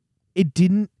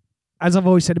didn't, as I've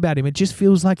always said about him, it just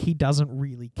feels like he doesn't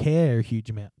really care a huge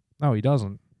amount. No, he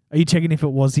doesn't. Are you checking if it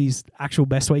was his actual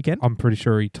best weekend? I'm pretty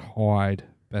sure he tied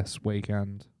best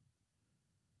weekend.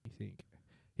 I think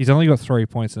he's only got 3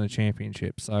 points in the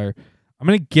championship, so I'm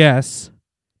going to guess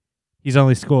he's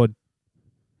only scored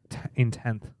in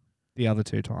 10th the other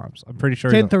 2 times. I'm pretty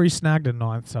sure 10th or he snagged a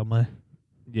 9th somewhere.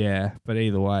 Yeah, but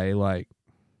either way,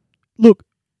 look,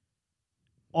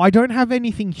 I don't have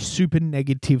anything super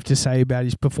negative to say about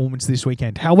his performance this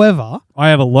weekend. However, I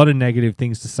have a lot of negative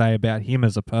things to say about him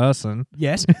as a person.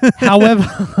 Yes.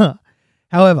 However,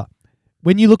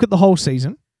 when you look at the whole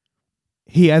season,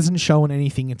 he hasn't shown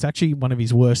anything. It's actually one of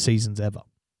his worst seasons ever.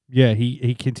 Yeah,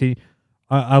 he continued.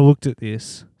 I looked at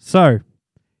this. So,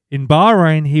 in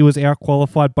Bahrain, he was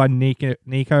outqualified by Nico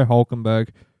Hülkenberg,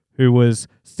 who was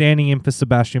standing in for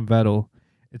Sebastian Vettel.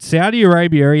 At Saudi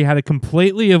Arabia, he had a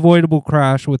completely avoidable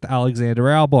crash with Alexander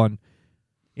Albon.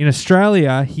 In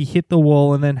Australia, he hit the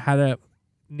wall and then had a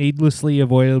needlessly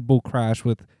avoidable crash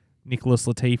with Nicholas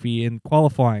Latifi in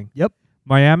qualifying. Yep.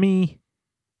 Miami,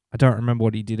 I don't remember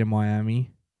what he did in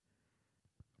Miami.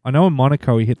 I know in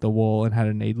Monaco he hit the wall and had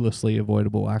a needlessly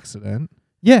avoidable accident.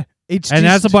 Yeah. It's And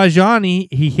just, Azerbaijan, he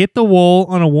hit the wall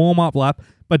on a warm-up lap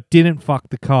but didn't fuck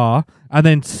the car. And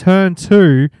then turn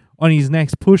 2 on his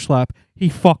next push lap, he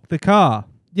fucked the car.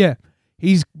 yeah,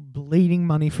 he's bleeding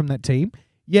money from that team.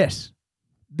 Yes,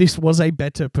 this was a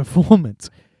better performance,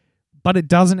 but it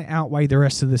doesn't outweigh the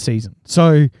rest of the season.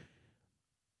 So,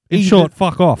 In short,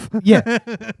 fuck off. yeah,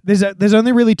 there's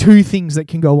only really two things that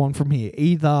can go on from here.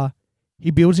 Either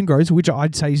he builds and grows, which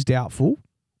I'd say is doubtful,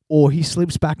 or he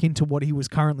slips back into what he was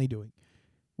currently doing,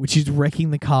 which is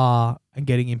wrecking the car and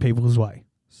getting in people's way.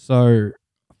 So,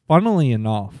 funnily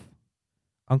enough,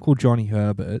 Uncle Johnny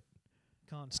Herbert,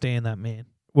 Can't stand that man.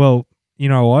 well, you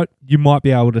know what? You might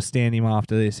be able to stand him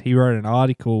after this. He wrote an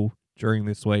article during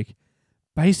this week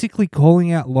basically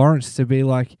calling out Lawrence to be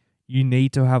like, you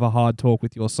need to have a hard talk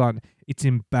with your son. It's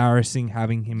embarrassing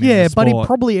having him in Yeah, the sport. but he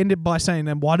probably ended by saying,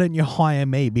 "Then why don't you hire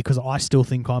me? Because I still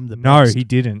think I'm the No, best." he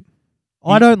didn't.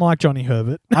 I don't like Johnny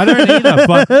Herbert. I don't either,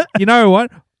 but you know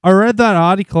what? I read that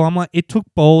article. I'm like, it took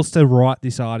balls to write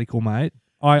this article, mate.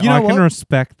 I You know can what?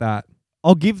 respect that.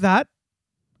 I'll give that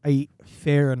a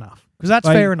fair enough. Because that's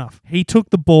Like, fair enough. He took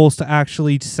the balls to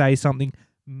actually say something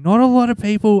not a lot of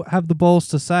people have the balls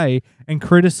to say and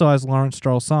criticize Lawrence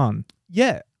Stroll's son.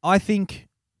 Yeah, I think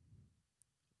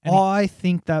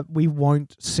that we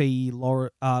won't see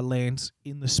Lance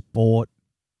in the sport.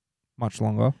 Much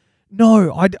longer.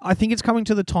 No, I think it's coming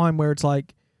to the time where it's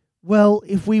like, well,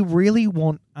 if we really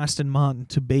want Aston Martin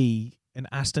to be an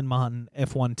Aston Martin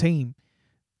F1 team,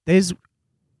 there's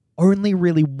only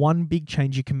really one big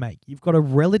change you can make. You've got a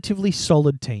relatively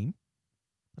solid team.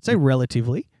 I'd say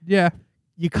relatively. Yeah.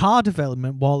 Your car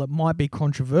development, while it might be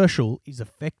controversial, is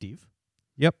effective.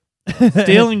 Yep.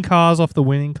 Stealing cars off the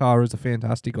winning car is a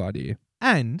fantastic idea.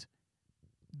 And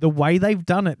the way they've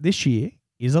done it this year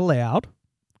is allowed.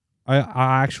 I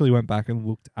actually went back and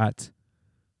looked at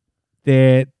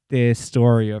their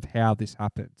story of how this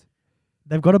happened.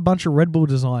 They've got a bunch of Red Bull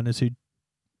designers who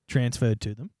transferred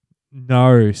to them.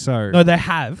 No, they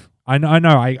have. I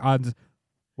know.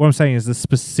 What I'm saying is the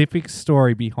specific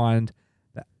story behind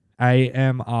the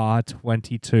AMR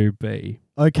 22B.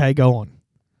 Okay, go on.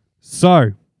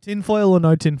 So, Tinfoil or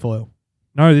no tinfoil?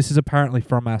 no, this is apparently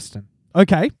from Aston.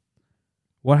 Okay.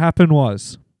 What happened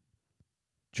was,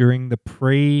 during the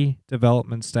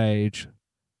pre-development stage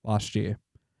last year,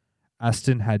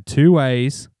 Aston had two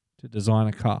ways to design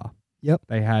a car. Yep.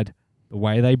 They had the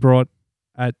way they brought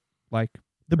at like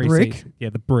The pre-season- brick. Yeah,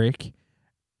 the brick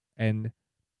and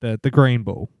the green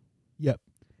ball. Yep.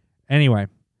 Anyway,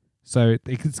 so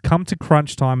it's come to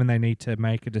crunch time and they need to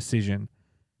make a decision.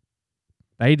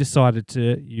 They decided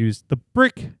to use the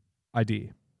brick idea.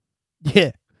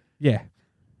 Yeah. Yeah.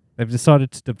 They've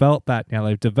decided to develop that. Now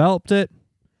they've developed it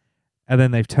and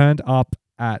then they've turned up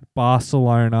at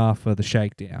Barcelona for the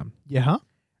shakedown. Yeah.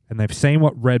 And they've seen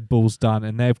what Red Bull's done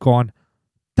and they've gone,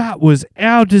 that was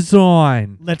our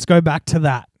design. Let's go back to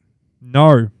that.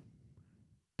 No.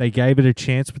 They gave it a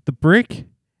chance with the brick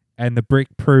and the brick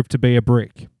proved to be a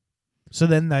brick. So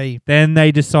then they... Then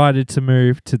they decided to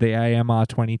move to the AMR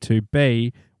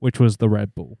 22B, which was the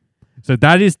Red Bull. So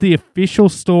that is the official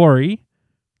story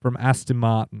from Aston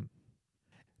Martin.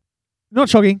 Not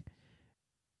shocking.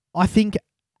 I think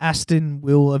Aston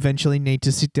will eventually need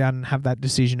to sit down and have that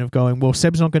decision of going, well,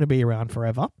 Seb's not going to be around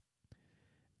forever.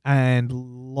 And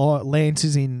Lance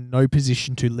is in no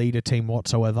position to lead a team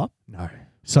whatsoever. No.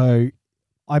 So,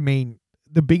 I mean,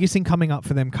 the biggest thing coming up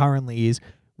for them currently is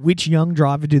which young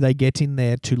driver do they get in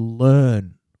there to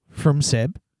learn from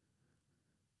Seb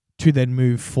to then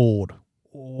move forward?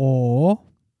 Or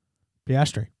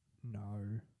Piastri.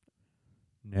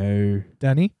 No.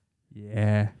 Danny?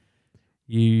 Yeah.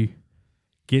 You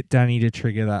get Danny to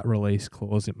trigger that release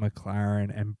clause at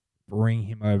McLaren and bring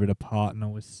him over to partner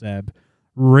with Seb.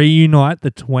 Reunite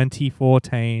the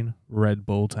 2014 Red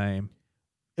Bull team.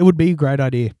 It would be a great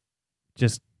idea.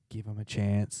 Just give them a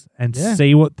chance and Yeah.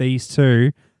 see what these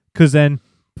two, because then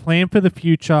plan for the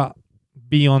future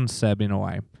beyond Seb in a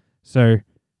way. So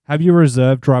have your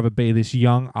reserve driver be this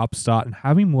young upstart and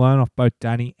have him learn off both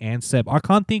Danny and Seb. I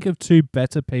can't think of two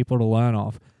better people to learn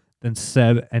off than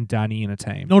Seb and Danny in a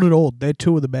team. Not at all. They're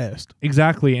two of the best.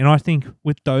 Exactly. And I think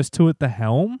with those two at the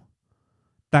helm,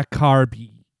 that car would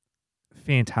be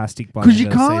fantastic by the 'Cause end you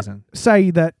of the can't- season.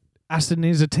 Say that Aston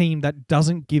is a team that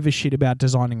doesn't give a shit about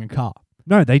designing a car.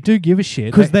 No, they do give a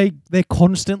shit. Because they're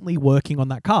constantly working on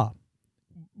that car.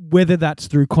 Whether that's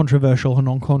through controversial or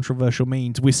non-controversial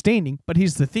means, we're standing. But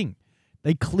here's the thing.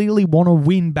 They clearly want to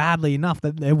win badly enough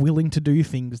that they're willing to do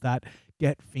things that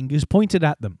get fingers pointed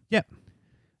at them. Yep.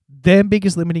 Their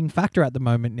biggest limiting factor at the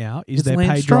moment now is It's their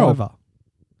Lance paid Stroll. driver.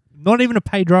 Not even a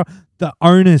paid driver. The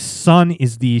owner's son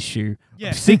is the issue. Yeah.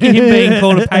 I'm sick of him being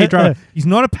called a paid driver. He's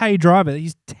not a paid driver.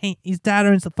 His dad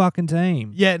owns the fucking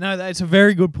team. Yeah, no, that's a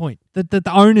very good point. The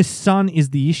owner's son is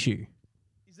the issue.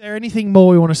 Is there anything more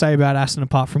we want to say about Aston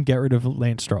apart from get rid of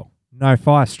Lance Stroll? No,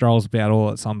 fire Stroll's about all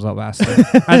that sums up Aston.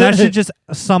 And that should just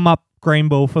sum up Green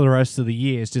Bull for the rest of the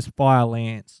year. It's just fire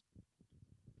Lance.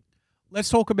 Let's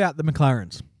talk about the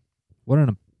McLarens. What an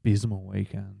abysmal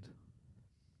weekend.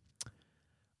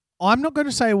 I'm not going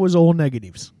to say it was all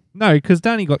negatives. No, because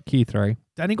Danny got Q3.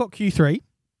 Danny got Q3.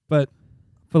 But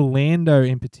for Lando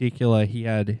in particular, he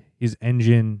had his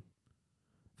engine.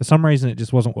 For some reason, it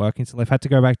just wasn't working. So they've had to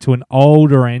go back to an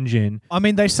older engine. I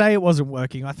mean, they say it wasn't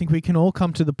working. I think we can all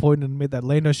come to the point and admit that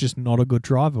Lando's just not a good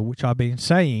driver, which I've been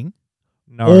saying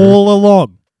No. all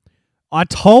along. I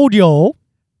told y'all.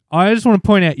 I just want to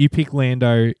point out you picked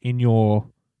Lando in your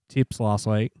tips last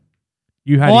week.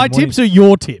 You had My tips are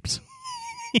your tips.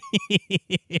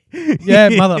 Yeah,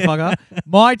 motherfucker.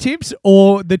 My tips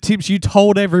or the tips you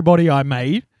told everybody I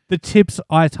made. the tips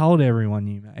I told everyone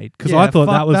you made because Yeah, I thought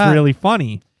fuck that was that. really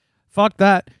funny. Fuck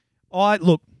that.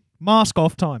 Look, mask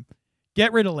off time.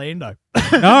 Get rid of Lando.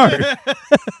 No.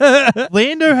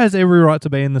 Lando has every right to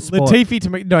be in the sport. Latifi to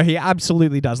me. No, he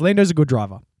absolutely does. Lando's a good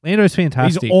driver. Lando's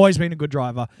fantastic. He's always been a good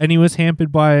driver. And he was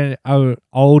hampered by an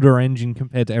older engine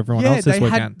compared to everyone else this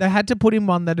weekend. They had to put in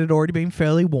one that had already been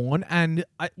fairly worn. And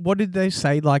what did they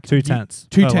say? Like 2 tenths.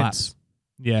 Two per lap. tenths.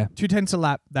 Yeah. 2 tenths a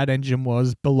lap. That engine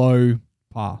was below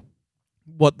Par.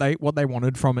 what they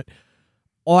wanted from it.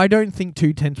 I don't think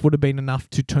 2 tenths would have been enough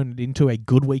to turn it into a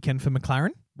good weekend for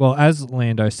McLaren. Well, as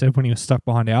Lando said when he was stuck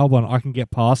behind Albon, I can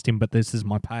get past him, but this is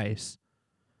my pace.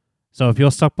 So if you're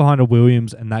stuck behind a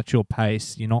Williams and that's your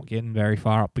pace, you're not getting very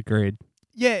far up the grid.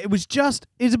 Yeah, it was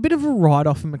a bit of a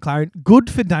write-off for McLaren. Good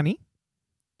for Danny.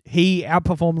 He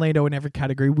outperformed Lando in every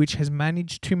category, which has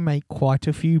managed to make quite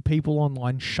a few people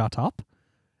online shut up.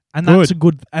 And that's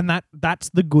that's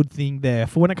the good thing there.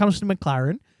 For when it comes to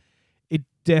McLaren, it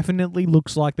definitely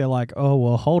looks like they're like, oh,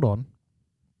 well, hold on.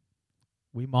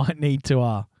 We might need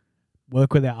to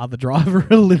work with our other driver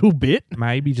a little bit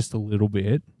Maybe just a little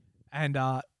bit. and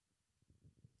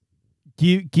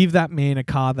give that man a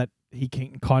car that he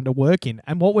can kind of work in.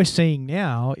 And what we're seeing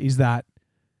now is that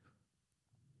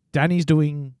Danny's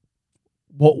doing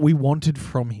what we wanted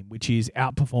from him, which is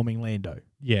outperforming Lando.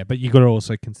 Yeah, but you got to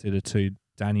also consider too,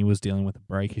 Danny was dealing with a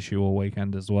brake issue all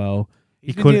weekend as well.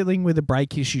 He's been dealing with a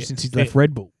brake issue since he's left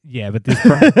Red Bull. Yeah, but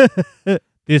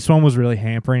this one was really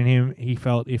hampering him. He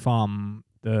felt if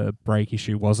the brake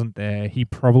issue wasn't there, he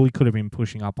probably could have been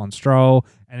pushing up on Stroll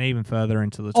and even further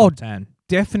into the top 10.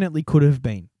 Definitely could have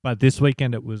been. But this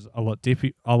weekend it was a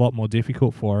lot more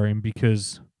difficult for him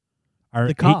because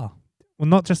The car. Well,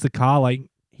 not just the car. Like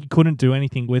he couldn't do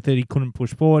anything with it. He couldn't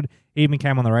push forward. He even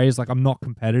came on the race like, I'm not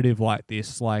competitive like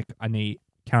this. Like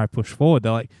can I push forward?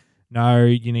 They're like, no,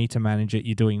 you need to manage it.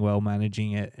 You're doing well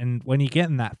managing it. And when you're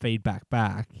getting that feedback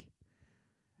back,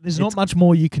 There's not much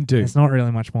more you can do. there's not really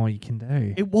much more you can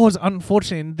do. It was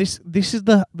unfortunate. And this is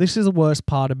the worst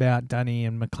part about Danny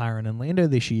and McLaren and Lando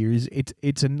this year is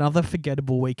it's another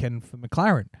forgettable weekend for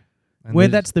McLaren. And Where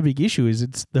there's- that's the big issue is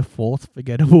it's the fourth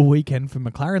forgettable weekend for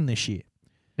McLaren this year.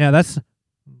 Now that's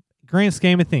grand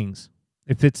scheme of things.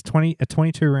 If it's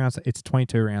 22 rounds, it's a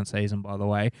 22 round season, by the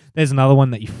way. There's another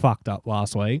one that you fucked up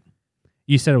last week.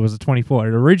 You said it was a 24.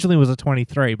 It originally was a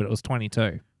 23, but it was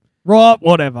 22. Right,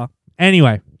 whatever.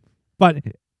 Anyway, but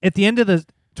at the end of the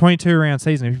 22 round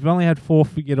season, if you've only had 4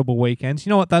 forgettable weekends, you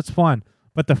know what? That's fine.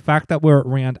 But the fact that we're at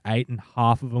round 8 and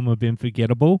half of them have been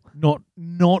forgettable,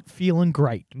 Not feeling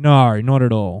great. no, not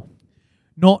at all.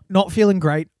 Not feeling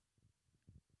great.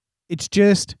 It's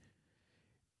just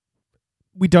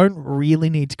we don't really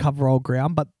need to cover old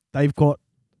ground, but they've got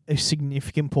a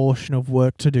significant portion of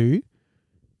work to do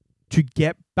to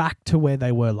get back to where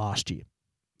they were last year.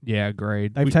 Yeah,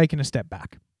 agreed. They've taken a step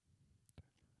back.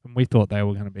 We thought they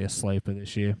were going to be a sleeper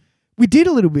this year. We did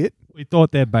a little bit. We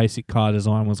thought their basic car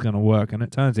design was going to work, and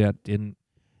it turns out it didn't.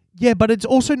 Yeah, but it's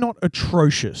also not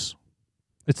atrocious.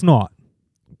 It's not.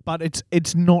 But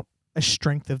it's not a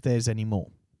strength of theirs anymore.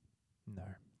 No.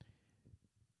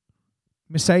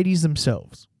 Mercedes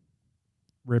themselves.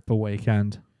 Rip a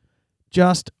weekend.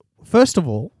 Just, first of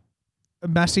all, a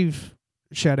massive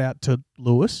shout out to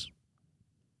Lewis.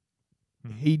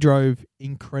 Hmm. He drove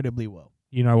incredibly well.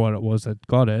 You know what it was that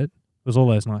got it? It was all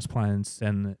those nice plans.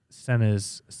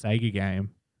 Senna's Sega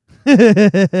game.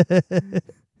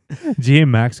 G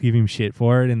and Max give him shit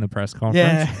for it in the press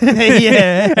conference.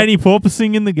 Yeah. Any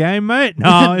porpoising in the game, mate?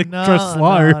 No, it's just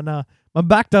slow. No. My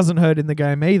back doesn't hurt in the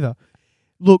game either.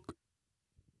 Look,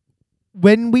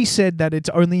 when we said that it's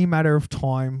only a matter of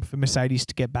time for Mercedes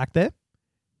to get back there,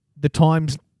 the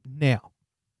time's now.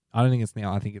 I don't think it's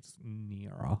now. I think it's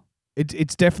nearer.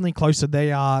 It's definitely closer.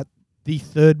 They are the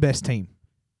third best team.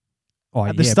 Oh,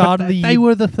 At the start but of the they year.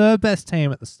 were the third best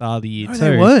team at the start of the year No, too.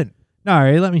 they weren't.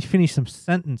 No, let me finish some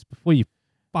sentence before you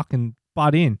fucking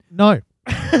butt in. No.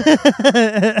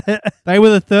 They were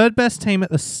the third best team at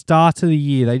the start of the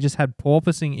year. They just had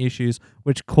porpoising issues,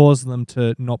 which caused them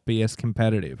to not be as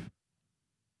competitive.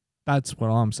 That's what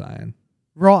I'm saying.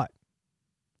 Right.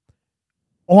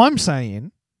 I'm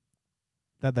saying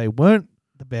that they weren't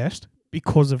the best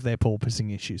because of their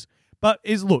porpoising issues. But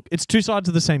it's two sides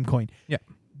of the same coin. Yeah.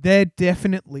 They're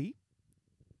definitely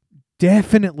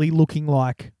looking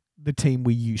like the team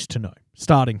we used to know.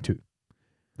 Starting to.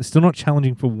 They're still not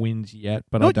challenging for wins yet,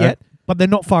 but Not yet, but they're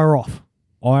not far off.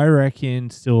 I reckon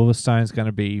Silverstone's going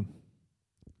to be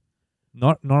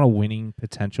not a winning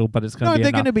potential, but it's going to be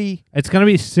they're going to be it's going to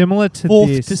be similar to fourth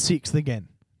this. to sixth again.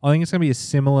 I think it's going to be a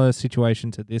similar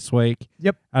situation to this week.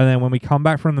 Yep. And then when we come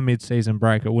back from the mid-season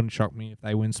break, it wouldn't shock me if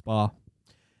they win Spa.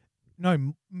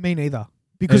 No, me neither.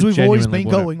 Because They we've always been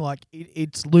genuinely going like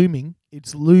it's looming.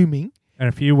 It's looming. And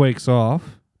a few weeks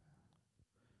off.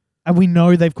 And we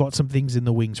know they've got some things in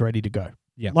the wings ready to go.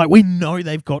 Yeah. Like, we know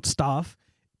they've got stuff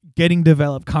getting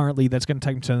developed currently that's going to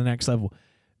take them to the next level.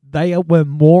 They were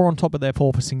more on top of their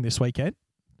porpoising this weekend.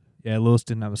 Yeah, Lewis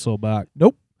didn't have a sore back.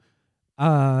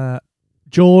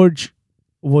 George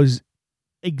was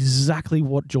exactly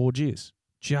what George is.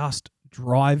 Just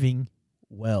driving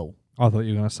well. I thought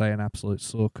you were going to say an absolute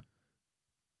sook.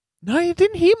 No, you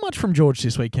didn't hear much from George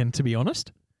this weekend, to be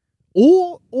honest.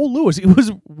 Or Lewis. It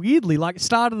was weirdly like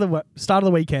start of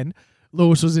the weekend.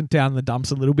 Lewis was down in the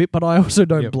dumps a little bit, but I also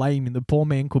don't blame him. The poor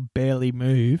man could barely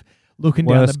move, looking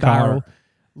down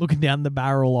the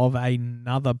barrel of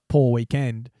another poor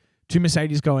weekend. To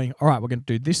Mercedes going, all right, we're going to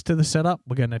do this to the setup.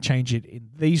 We're going to change it in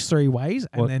these three ways,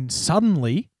 and then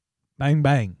suddenly, bang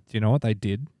bang. Do you know what they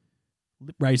did?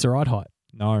 Raise the ride height.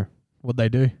 No, What'd they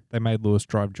do? they made Lewis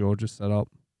drive George's setup.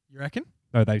 You reckon?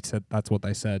 No, they said that's what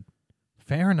they said.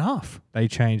 Fair enough. They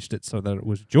changed it so that it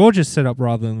was George's setup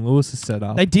rather than Lewis's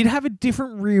setup. They did have a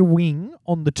different rear wing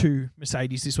on the two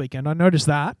Mercedes this weekend. I noticed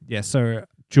that. Yeah, so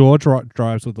George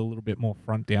drives with a little bit more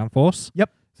front downforce. Yep.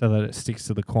 So that it sticks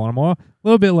to the corner more. A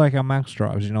little bit like how Max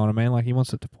drives, you know what I mean? Like he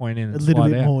wants it to point in and A little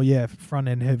slide bit out. more, front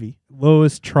end heavy.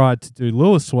 Lewis tried to do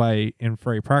Lewis way in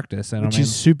free practice, and Which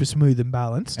is super smooth and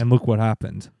balanced. and look what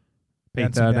happened.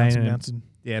 P13 Bouncing.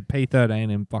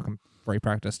 P13 in fucking free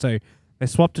practice too. They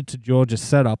swapped it to George's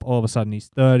setup. All of a sudden, he's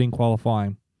third in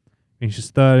qualifying. He's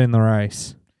just third in the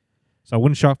race. So it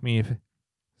wouldn't shock me if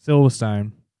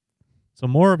Silverstone. So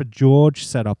more of a George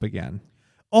setup again.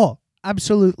 Oh,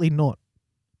 absolutely not.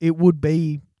 It would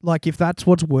be like if that's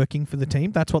what's working for the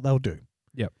team, that's what they'll do.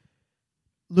 Yep.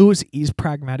 Lewis is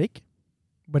pragmatic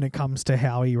when it comes to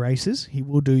how he races. He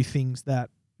will do things that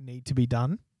need to be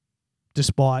done.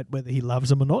 Despite whether he loves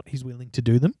them or not, he's willing to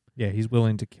do them. Yeah, he's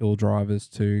willing to kill drivers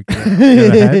to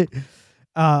get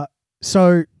ahead.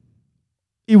 So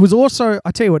it was also,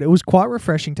 I tell you what, it was quite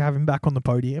refreshing to have him back on the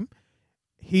podium.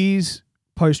 His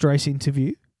post-race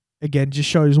interview, again, just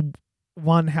shows,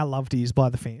 one, how loved he is by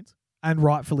the fans, and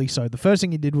rightfully so. The first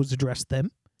thing he did was address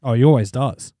them. Oh, he always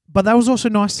does. But that was also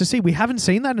nice to see. We haven't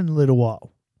seen that in a little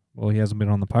while. Well, he hasn't been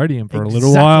on the podium for a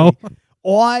little while.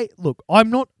 I'm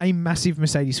not a massive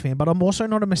Mercedes fan, but I'm also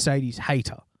not a Mercedes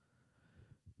hater.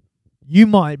 You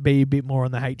might be a bit more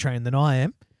on the hate train than I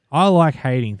am. I like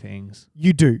hating things.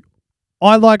 You do.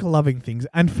 I like loving things.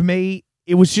 And for me,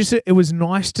 it was just it was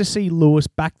nice to see Lewis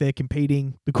back there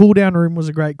competing. The cool down room was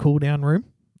a great cool down room.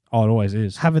 Oh, it always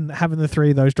is. Having the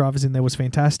three of those drivers in there was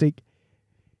fantastic.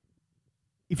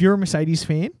 If you're a Mercedes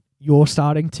fan, you're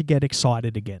starting to get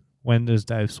excited again. When does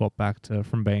Dave swap back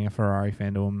from being a Ferrari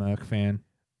fan to a Merc fan?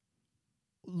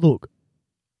 Look,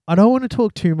 I don't want to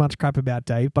talk too much crap about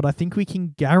Dave, but I think we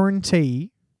can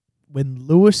guarantee when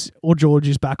Lewis or George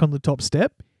is back on the top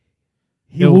step,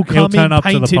 he'll come turn in up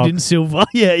to the painted pub. in silver.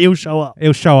 Yeah, he'll show up.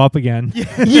 He'll show up again.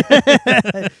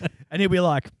 Yeah. And he'll be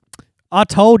like, I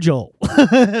told y'all.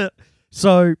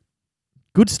 So,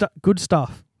 good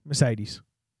stuff, Mercedes.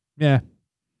 Yeah.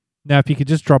 Now, if you could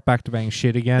just drop back to being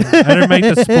shit again, that'd make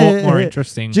the sport more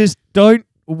interesting. Just don't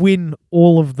win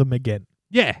all of them again.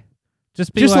 Yeah.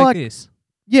 Just be Just like like- this.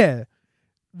 Yeah,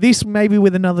 this maybe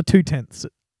with another 2/10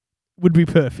 would be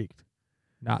perfect.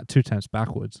 Nah, 2 times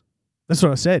backwards. That's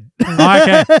what I said.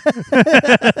 Okay.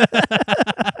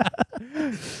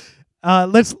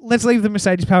 Let's leave the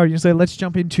Mercedes power units there. Let's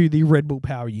jump into the Red Bull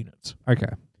power units. Okay.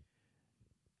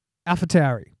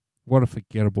 AlphaTauri. What a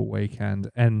forgettable weekend.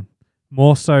 And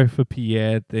more so for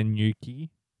Pierre than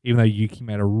Yuki, even though Yuki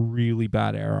made a really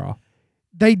bad error.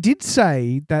 They did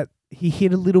say that he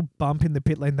hit a little bump in the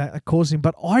pit lane that caused him,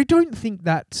 but I don't think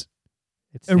that's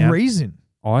It's a reason.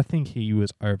 I think he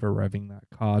was over revving that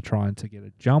car trying to get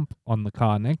a jump on the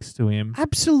car next to him.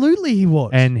 Absolutely, he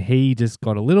was. And he just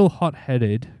got a little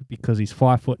hot-headed because he's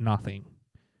 5'0".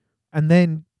 And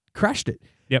then crashed it.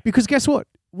 Yep. Because guess what?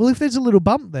 Well, if there's a little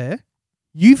bump there,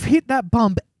 you've hit that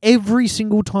bump every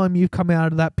single time you've come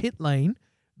out of that pit lane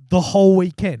the whole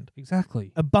weekend.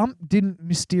 Exactly. A bump didn't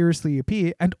mysteriously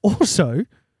appear. And also,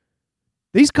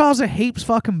 these cars are heaps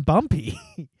fucking bumpy.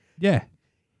 Yeah.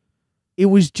 It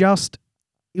was just...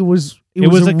 It was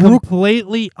a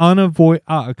completely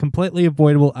completely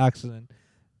avoidable accident,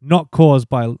 not caused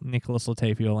by Nicholas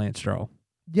Latifi or Lance Stroll.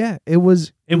 Yeah, it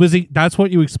was... That's what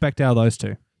you expect out of those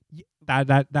two.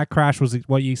 That crash was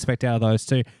what you expect out of those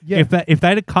two. Yeah. If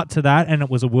they'd have cut to that and it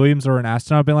was a Williams or an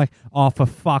Aston, I'd be like, oh, for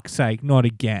fuck's sake, not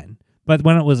again. But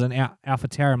when it was an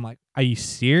AlphaTauri, I'm like, are you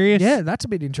serious? Yeah, that's a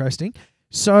bit interesting.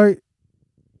 So,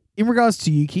 in regards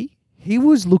to Yuki, he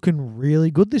was looking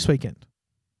really good this weekend.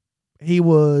 He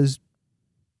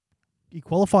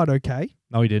qualified okay.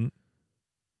 No, he didn't.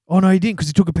 Oh, no, he didn't because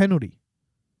he took a penalty.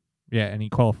 Yeah, and he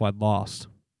qualified last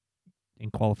in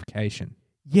qualification.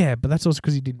 Yeah, but that's also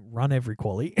because he didn't run every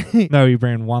quali. No, he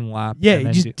ran one lap. Yeah, and he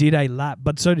then just did a lap,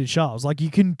 but so did Charles. Like,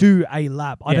 you can do a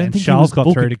lap. I don't and think Charles he got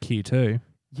was through booking. to Q2.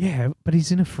 Yeah, but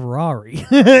he's in a Ferrari.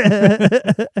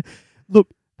 That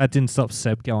didn't stop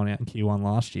Seb going out in Q1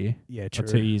 last year. Yeah, Or true.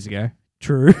 2 years ago.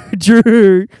 True.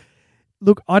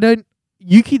 Look,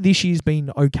 Yuki this year's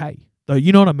been okay, though.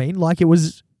 You know what I mean? Like, it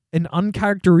was an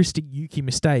uncharacteristic Yuki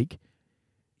mistake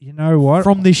You know what?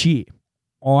 from this year.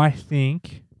 I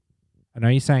know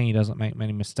you're saying he doesn't make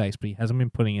many mistakes, but he hasn't been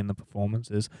putting in the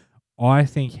performances. I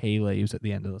think he leaves at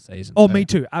the end of the season. Oh, too. me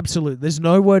too. Absolutely. There's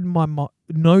no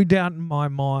doubt in my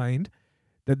mind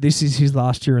that this is his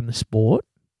last year in the sport.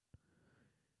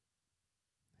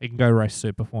 He can go race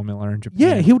Super Formula in Japan.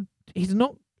 Yeah, he's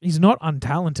not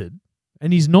untalented,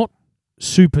 and he's not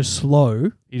super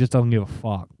slow. He just doesn't give a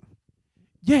fuck.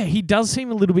 Yeah, he does seem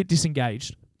a little bit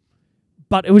disengaged.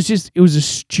 But it was a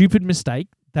stupid mistake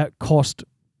that cost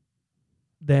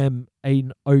them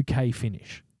an okay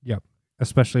finish. Yep.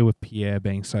 Especially with Pierre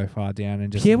being so far down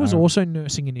and just Pierre was also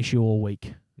nursing an issue all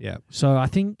week. Yeah. So I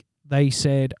think they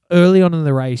said early on in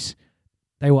the race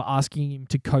they were asking him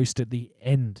to coast at the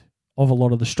end of a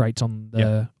lot of the straights on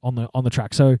the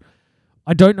track. So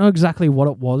I don't know exactly what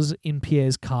it was in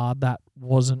Pierre's car that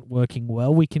wasn't working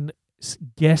well. We can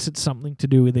guess it's something to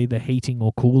do with either heating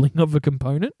or cooling of a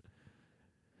component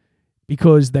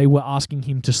because they were asking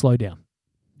him to slow down.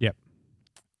 Yep.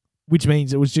 Which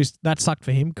means it was just that sucked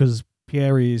for him because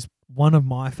Pierre is one of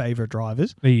my favorite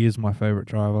drivers. He is my favorite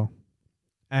driver.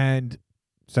 And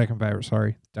Second favorite,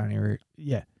 sorry, Danny Rick.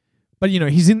 yeah. But you know,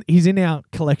 he's in our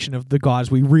collection of the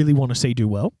guys we really want to see do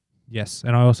well. Yes,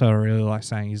 and I also really like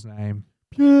saying his name.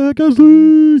 Pierre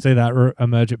Gasly. See that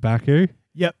emerge at Baku?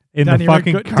 Yep. In Danny the Rick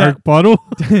fucking got- Coke bottle?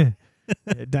 Yeah,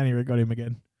 Danny Rick got him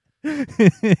again.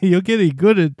 You're getting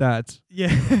good at that.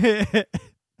 Yeah.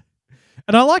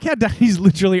 And I like how Danny's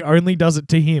literally only does it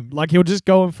to him. Like, he'll just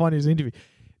go and find his interview.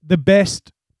 The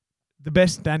best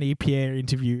Danny Pierre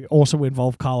interview also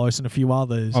involved Carlos and a few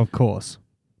others. Of course.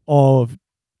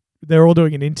 They're all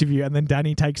doing an interview, and then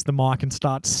Danny takes the mic and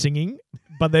starts singing.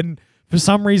 But then, for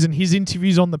some reason, his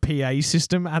interview's on the PA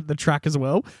system at the track as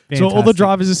well. So all the Fantastic.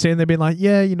 drivers are standing there being like,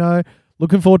 yeah, you know,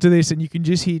 looking forward to this. And you can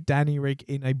just hear Danny Rick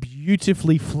in a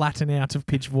beautifully flattened out of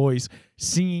pitch voice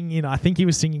singing I think he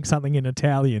was singing something in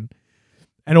Italian.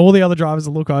 And all the other drivers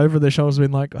look over their shoulders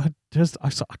being like, I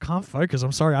can't focus.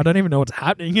 I'm sorry. I don't even know what's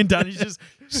happening. And Danny's just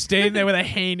standing there with a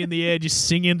hand in the air, just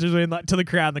singing to the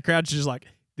crowd. And the crowd's just like,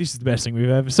 this is the best thing we've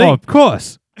ever seen. Oh, of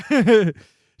course.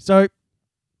 So,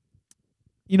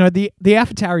 you know, the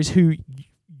AlphaTauris who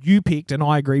you picked and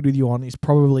I agreed with you on is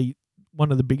probably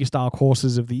one of the biggest dark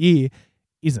horses of the year,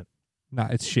 isn't. No,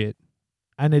 it's shit.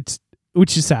 And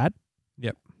which is sad.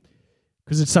 Yep.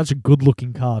 Because it's such a good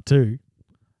looking car too.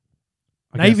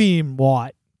 Navy and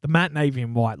white. The matte navy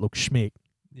and white looks schmick.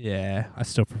 Yeah, I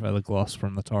still prefer the gloss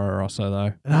from the Toro Rosso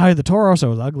though. No, the Toro Rosso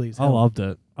was ugly as I hell. loved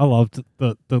it. I loved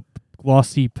the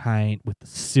glossy paint with the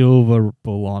silver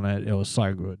bull on it. It was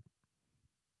so good.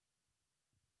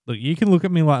 Look, you can look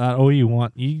at me like that all you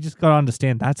want. You just got to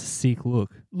understand that's a sick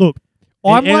look. Look,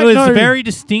 I It might was know. very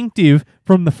distinctive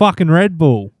from the fucking Red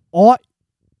Bull.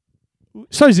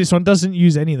 So's this one doesn't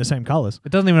use any of the same colours.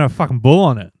 It doesn't even have a fucking bull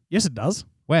on it. Yes, it does.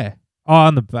 Where? Oh,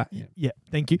 on the back. Yeah. Yeah,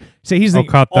 thank you. So here's the I'll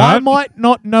thing. cut I that. might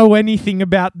not know anything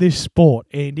about this sport,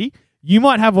 Andy. You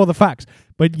might have all the facts,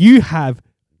 but you have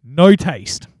no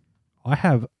taste. I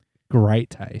have great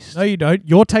taste. No, you don't.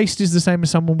 Your taste is the same as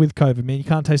someone with COVID, man. You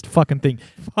can't taste a fucking thing.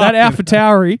 That Fucking-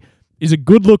 AlphaTauri is a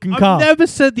good-looking car. I've never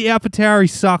said the AlphaTauri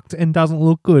sucked and doesn't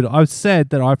look good. I've said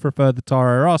that I prefer the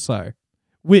Toro Rosso.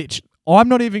 Which I'm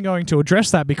not even going to address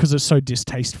that because it's so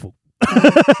distasteful.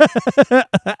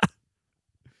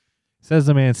 Says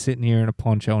the man sitting here in a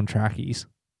poncho and trackies.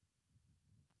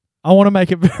 I want to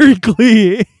make it very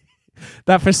clear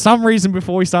that for some reason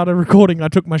before we started recording, I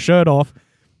took my shirt off.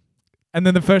 And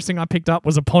then the first thing I picked up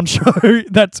was a poncho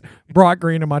that's bright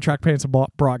green and my track pants are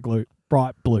bright blue.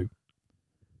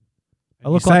 I You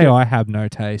look say like I have no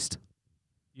taste.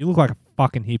 You look like a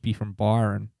fucking hippie from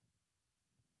Byron.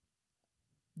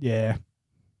 Yeah,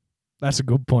 that's a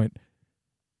good point.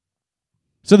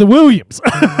 So the Williams.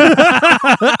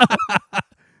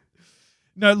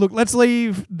 No, look, let's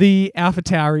leave the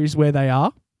AlphaTauris where they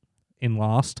are. In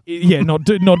last. Yeah, not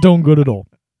doing good at all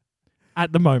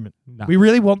at the moment. No. We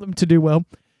really want them to do well.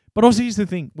 But also, here's the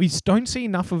thing. We don't see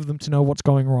enough of them to know what's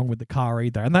going wrong with the car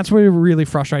either. And that's where a really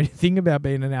frustrating thing about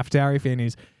being an AlphaTauri fan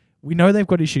is we know they've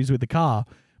got issues with the car,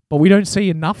 but we don't see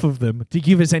enough of them to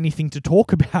give us anything to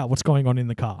talk about what's going on in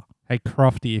the car. Hey,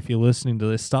 Crofty, if you're listening to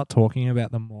this, start talking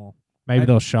about them more. Maybe And-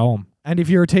 they'll show them. And if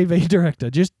you're a TV director,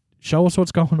 just show us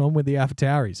what's going on with the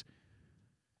AlphaTauris.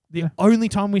 The only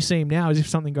time we see them now is if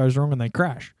something goes wrong and they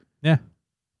crash. Yeah.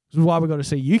 This is why we got to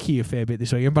see Yuki a fair bit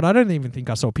this weekend, but I don't even think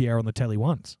I saw Pierre on the telly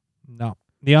once. No.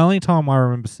 The only time I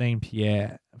remember seeing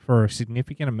Pierre for a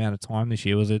significant amount of time this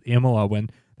year was at Imola when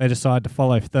they decided to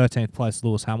follow 13th place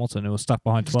Lewis Hamilton, who was stuck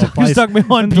behind 12th place. Stuck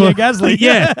behind Pierre Gasly.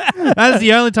 Yeah. That's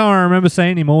the only time I remember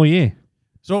seeing him all year.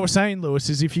 So what we're saying, Lewis,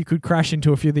 is if you could crash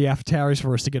into a few of the AlphaTauris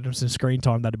for us to get them some screen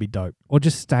time, that'd be dope. Or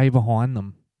just stay behind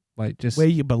them. Like, just. Where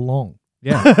you belong.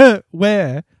 Yeah.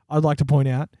 Where, I'd like to point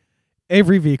out,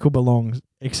 every vehicle belongs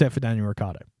except for Daniel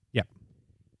Ricciardo. Yep.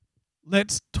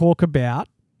 Let's talk about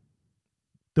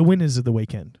the winners of the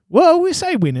weekend. Well, we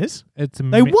say winners.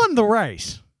 They won the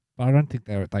race. But I don't think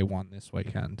they won this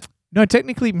weekend. No,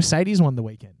 technically Mercedes won the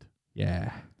weekend.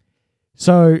 Yeah.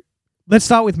 So let's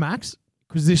start with Max,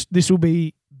 because this will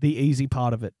be the easy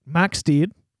part of it. Max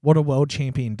did what a world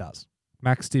champion does.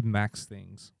 Max did Max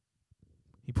things.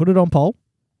 He put it on pole.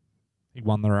 He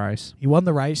won the race. He won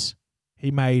the race.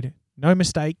 He made no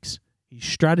mistakes. His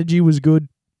strategy was good.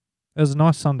 It was a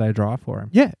nice Sunday drive for him.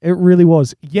 Yeah, it really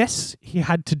was. Yes, he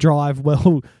had to drive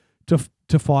well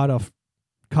to fight off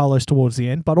Carlos towards the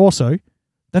end, but also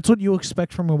that's what you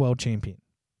expect from a world champion.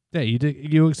 Yeah,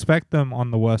 you expect them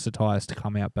on the worst of tyres to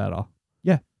come out better.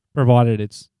 Yeah. Provided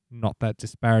it's not that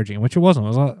disparaging, which it wasn't. It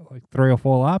was like 3 or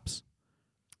 4 laps.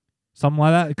 Something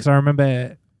like that. Because I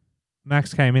remember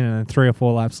Max came in and then 3 or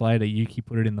 4 laps later, Yuki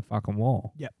put it in the fucking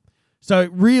wall. So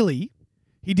really,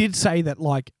 he did say that,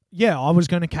 like, yeah, I was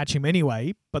going to catch him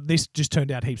anyway, but this just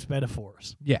turned out heaps better for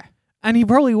us. Yeah. And he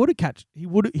probably would have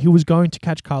he was going to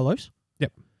catch Carlos.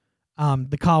 Yep.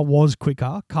 The car was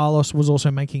quicker. Carlos was also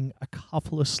making a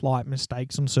couple of slight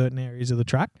mistakes on certain areas of the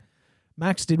track.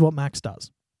 Max did what Max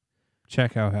does.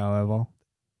 Checo, however.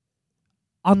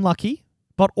 Unlucky,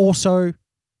 but also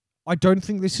I don't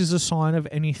think this is a sign of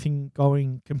anything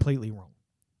going completely wrong.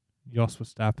 Jos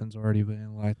Verstappen's already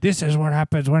been like, this is what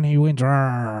happens when he wins.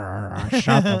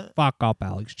 Shut the fuck up,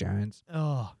 Alex Jones.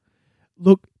 Oh,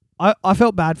 look, I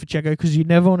felt bad for Checo because you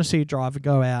never want to see a driver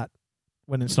go out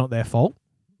when it's not their fault.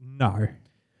 No.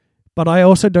 But I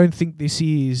also don't think this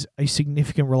is a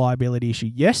significant reliability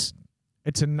issue. Yes,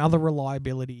 it's another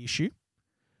reliability issue,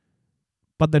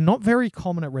 but they're not very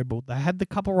common at Red Bull. They had the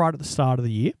couple right at the start of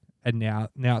the year. And now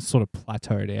it's sort of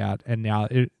plateaued out. And now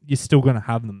you're still going to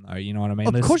have them, though. You know what I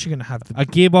mean? Of course you're going to have them. A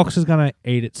gearbox is going to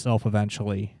eat itself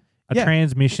eventually. A Yeah.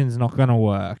 transmission's not going to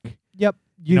work. Yep.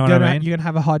 You know what I mean? You're going to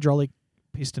have a hydraulic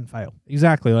piston fail.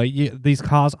 Exactly. Like these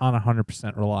cars aren't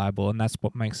 100% reliable, and that's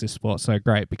what makes this sport so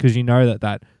great, because you know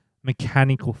that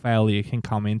mechanical failure can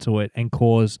come into it and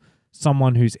cause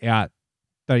someone who's out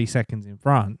 30 seconds in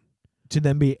front To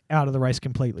then be out of the race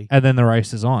completely. and then the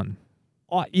race is on.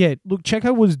 Yeah, look,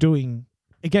 Checo was doing,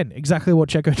 again, exactly what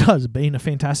Checo does, being a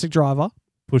fantastic driver.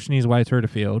 Pushing his way through the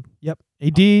field, Yep.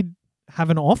 He did have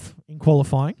an off in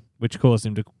qualifying. which caused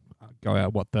him to go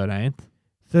out, 13th?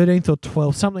 13th or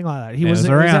 12th, something like that. He Yeah, was it was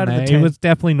around out of there. the He 10th. was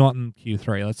definitely not in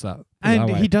Q3. Let's put it that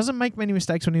And way. he doesn't make many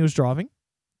mistakes when he was driving.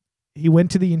 he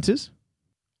went to the Inters,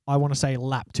 I want to say, a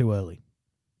lap too early.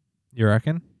 You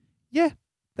reckon? Yeah,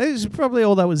 that is probably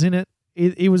all that was in it.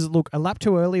 It was, look, a lap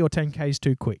too early or 10Ks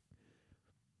too quick.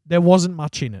 There wasn't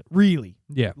much in it, really.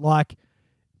 Yeah. Like,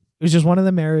 it was just one of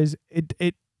them areas.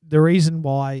 The reason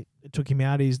why it took him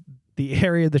out is the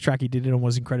area of the track he did it on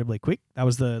was incredibly quick. That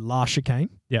was the last chicane.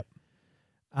 Yep.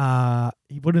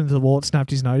 He put it into the wall, it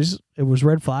snapped his nose. It was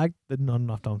red flag. There's not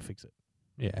enough time to fix it.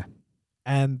 Yeah.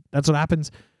 And that's what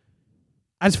happens.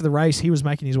 As for the race, he was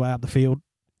making his way up the field.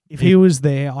 If he was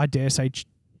there, I dare say,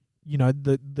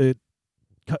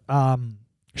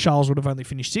 Charles would have only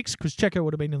finished 6th because Checo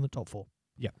would have been in the top 4.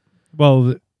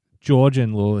 Well, George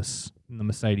and Lewis in the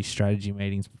Mercedes strategy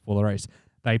meetings before the race,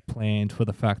 they planned for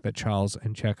the fact that Charles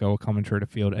and Checo were coming through the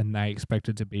field and they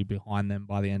expected to be behind them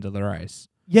by the end of the race.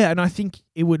 Yeah, and I think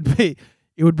it would be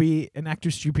an act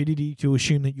of stupidity to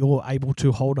assume that you're able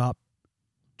to hold up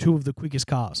 2 of the quickest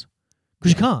cars.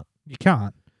 Because you can't. You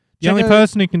can't. The only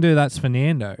person who can do that's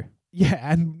Fernando. Yeah,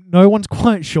 and no one's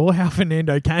quite sure how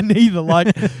Fernando can either.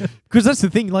 Like, because that's the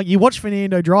thing. Like, you watch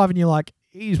Fernando drive and you're like,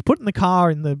 he's putting the car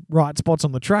in the right spots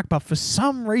on the track, but for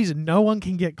some reason, no one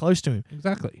can get close to him.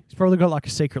 Exactly. He's probably got like a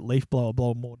secret leaf blower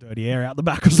blowing more dirty air out the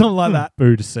back or something like that.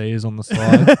 Boo to see is on the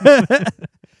side.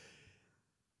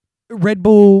 Red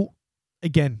Bull,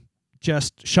 again,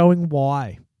 just showing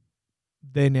why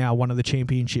they're now one of the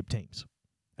championship teams.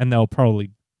 And they'll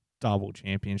probably double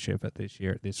championship at this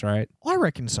year at this rate. I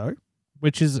reckon so.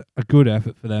 Which is a good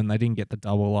effort for them. They didn't get the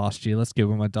double last year. Let's give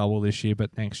them a double this year,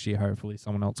 but next year, hopefully,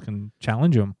 someone else can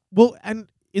challenge them. Well, and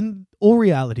in all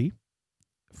reality,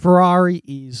 Ferrari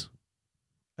is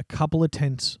a couple of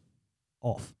tenths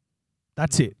off.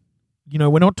 That's it. You know,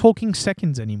 we're not talking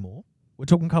seconds anymore. We're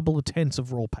talking a couple of tenths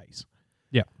of raw pace.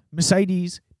 Yeah.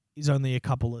 Mercedes is only a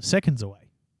couple of seconds away.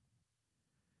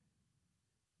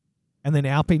 And then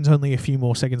Alpine's only a few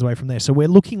more seconds away from there. So we're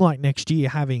looking like next year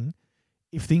having,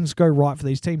 if things go right for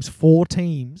these teams, 4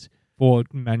 teams. 4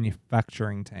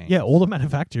 manufacturing teams. Yeah, all the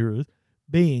manufacturers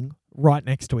being right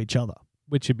next to each other.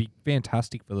 Which would be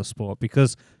fantastic for the sport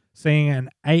because seeing an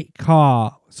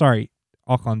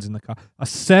 8-car—Ocon's in the car, a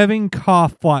 7-car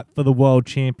fight for the world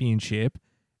championship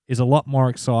is a lot more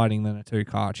exciting than a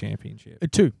 2-car championship.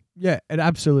 2. Yeah, it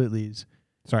absolutely is.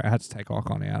 Sorry, I had to take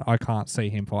Ocon out. I can't see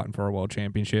him fighting for a world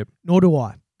championship. Nor do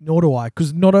I.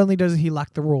 Because not only does he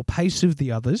lack the raw pace of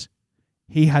the others,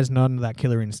 he has none of that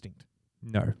killer instinct.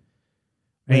 No.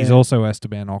 And he's also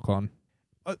Esteban Ocon.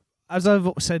 As I've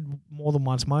said more than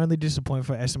once, my only disappointment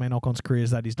for Esteban Ocon's career is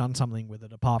that he's done something with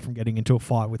it apart from getting into a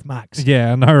fight with Max.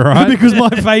 Yeah, I know, right? Because my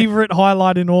favourite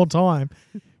highlight in all time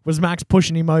was Max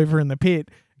pushing him over in the pit,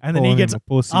 and then he gets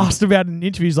asked about it in an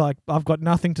interview. He's like, I've got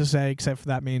nothing to say except for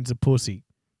that means a pussy.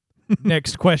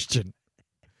 Next question.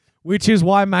 Which is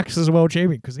why Max is a world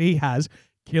champion, because he has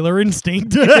killer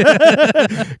instinct.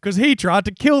 Because he tried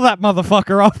to kill that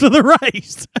motherfucker after the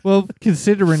race. Well,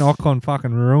 considering Ocon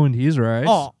fucking ruined his race.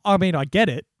 Oh, I mean, I get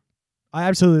it. I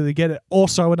absolutely get it.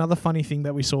 Also, another funny thing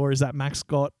that we saw is that Max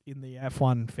got in the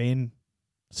F1 fan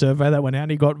survey that went out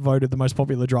and he got voted the most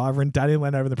popular driver, and Daniel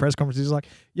went over the press conference. He's like,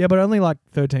 yeah, but only like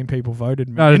 13 people voted.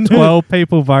 Man. No, 12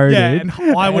 people voted. Yeah, and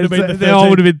I would have been the 13. They all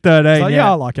would have been 13. Like, yeah,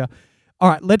 I like her. All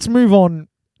right, let's move on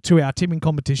to our tipping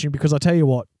competition, because I tell you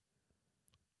what,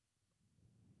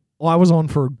 I was on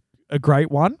for a great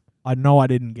one. I know I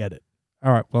didn't get it.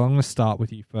 All right, well, I'm going to start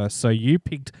with you first. So you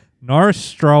picked Norris,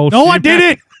 Stroll. No, I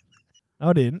didn't. No,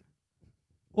 I didn't.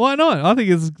 Why not? I think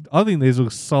these are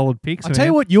solid picks. I'll tell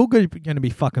you what you're going to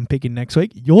be fucking picking next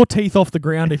week. Your teeth off the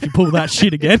ground if you pull that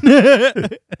shit again.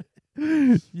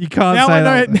 You can't say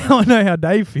that. Now I know how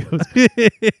Dave feels. Do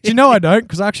you know I don't?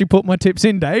 Because I actually put my tips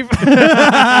in, Dave.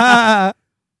 Anyway,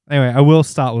 I will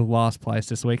start with last place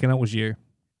this week, and it was you.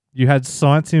 You had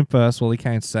Sainz in first. Well, he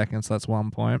came second, so that's 1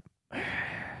 point.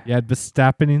 You had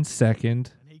Verstappen in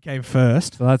second. He came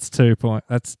first. So that's 2 points.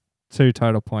 That's 2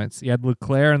 total points. You had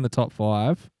Leclerc in the top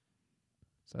 5.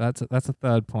 So that's a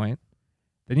 3rd point.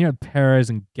 Then you had Perez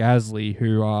and Gasly,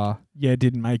 who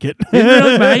didn't make it. didn't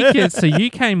really make it, so you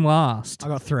came last. I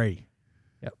got 3.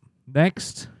 Yep.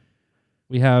 Next,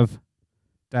 we have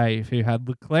Dave, who had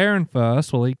Leclerc in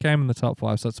first. Well, he came in the top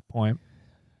 5, so that's a point.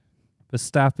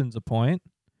 Verstappen's a point.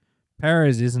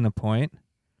 Perez isn't a point.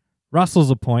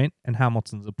 Russell's a point, and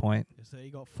Hamilton's a point. So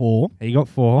he got 4. He got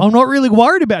 4. I'm not really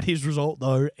worried about his result,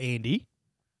 though, Andy.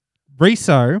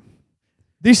 Riso,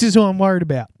 this is who I'm worried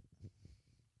about.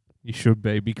 you should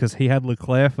be, because he had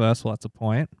Leclerc first. Well, that's a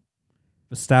point.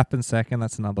 Verstappen second.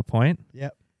 That's another point.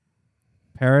 Yep.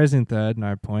 Perez in third.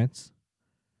 No points.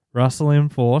 Russell in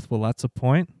fourth. Well, that's a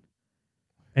point.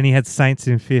 And he had Saints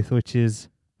in fifth, which is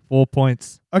 4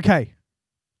 points. Okay.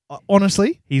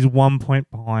 Honestly, He's 1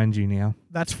 point behind you now.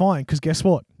 that's fine because guess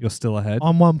what? You're still ahead.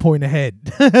 I'm 1 point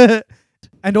ahead.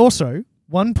 And also,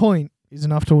 1 point is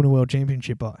enough to win a world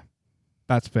championship by.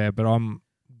 That's fair, but I'm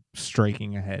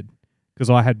streaking ahead because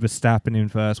I had Verstappen in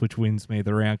first, which wins me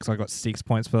the round because I got 6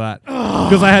 points for that.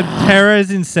 Because I had Perez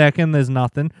in second, there's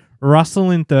nothing.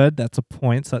 Russell in third, that's a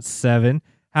point, so that's 7.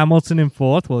 Hamilton in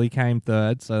fourth, well, he came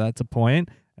third, so that's a point.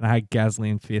 And I had Gasly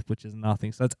in fifth, which is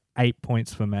nothing, so that's 8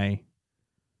 points for me.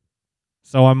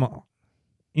 So I'm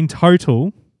in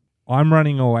total, I'm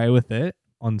running away with it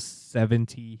on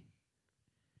 72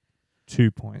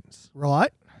 points.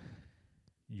 Right.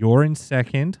 You're in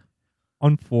second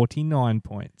on 49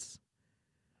 points.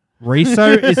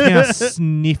 Riso is now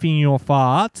sniffing your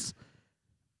farts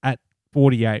at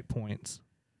 48 points.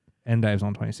 And Dave's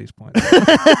on 26 points.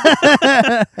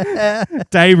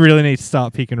 Dave really needs to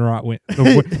start picking right.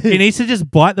 He needs to just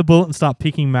bite the bullet and start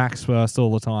picking Max first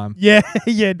all the time. Yeah.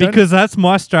 Because that's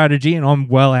my strategy and I'm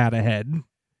well out ahead.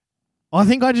 I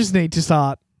think I just need to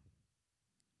start,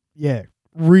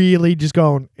 really just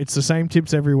going, it's the same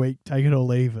tips every week. Take it or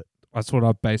leave it. That's what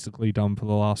I've basically done for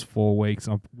the last 4 weeks.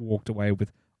 I've walked away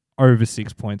with over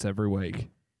 6 points every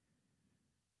week.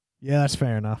 Yeah, that's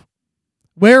fair enough.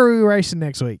 Where are we racing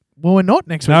next week? Well, we're not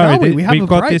next week, are we? We have a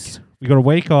break. We got a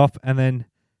week off, and then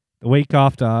the week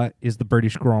after is the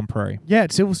British Grand Prix. Yeah, at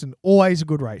Silverstone. Always a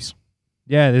good race.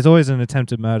 Yeah, there's always an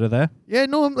attempted murder there. Yeah,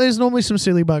 there's normally some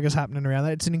silly buggers happening around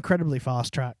there. It's an incredibly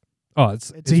fast track. Oh,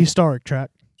 it's a historic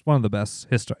track. It's one of the best.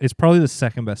 It's probably the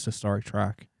second best historic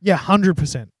track. Yeah,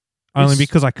 100%. Only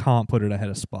because I can't put it ahead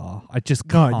of Spa. I just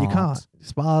can't. No, you can't.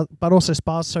 Spa, but also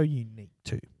Spa's so unique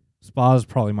too. Spa's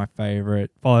probably my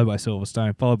favourite, followed by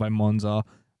Silverstone, followed by Monza,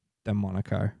 then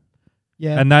Monaco.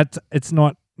 Yeah. And it's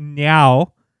not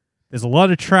now. There's a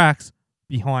lot of tracks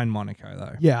behind Monaco,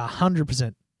 though. Yeah,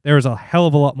 100%. There is a hell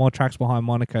of a lot more tracks behind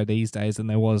Monaco these days than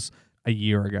there was a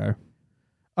year ago.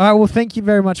 All right, well, thank you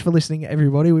very much for listening,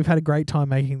 everybody. We've had a great time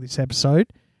making this episode.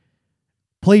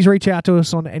 Please reach out to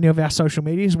us on any of our social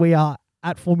medias. We are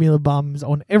at Formula Bums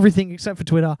on everything except for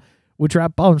Twitter, which are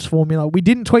at Bums Formula. We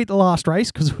didn't tweet the last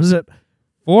race because it was at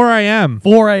 4 a.m.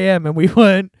 4 a.m. and we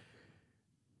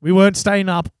weren't staying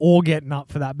up or getting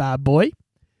up for that bad boy.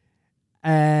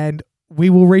 And we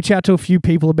will reach out to a few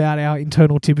people about our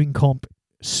internal tipping comp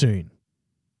soon.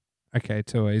 Okay,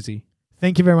 too easy.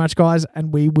 Thank you very much, guys,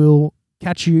 and we will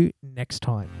catch you next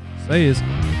time. See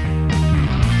yous.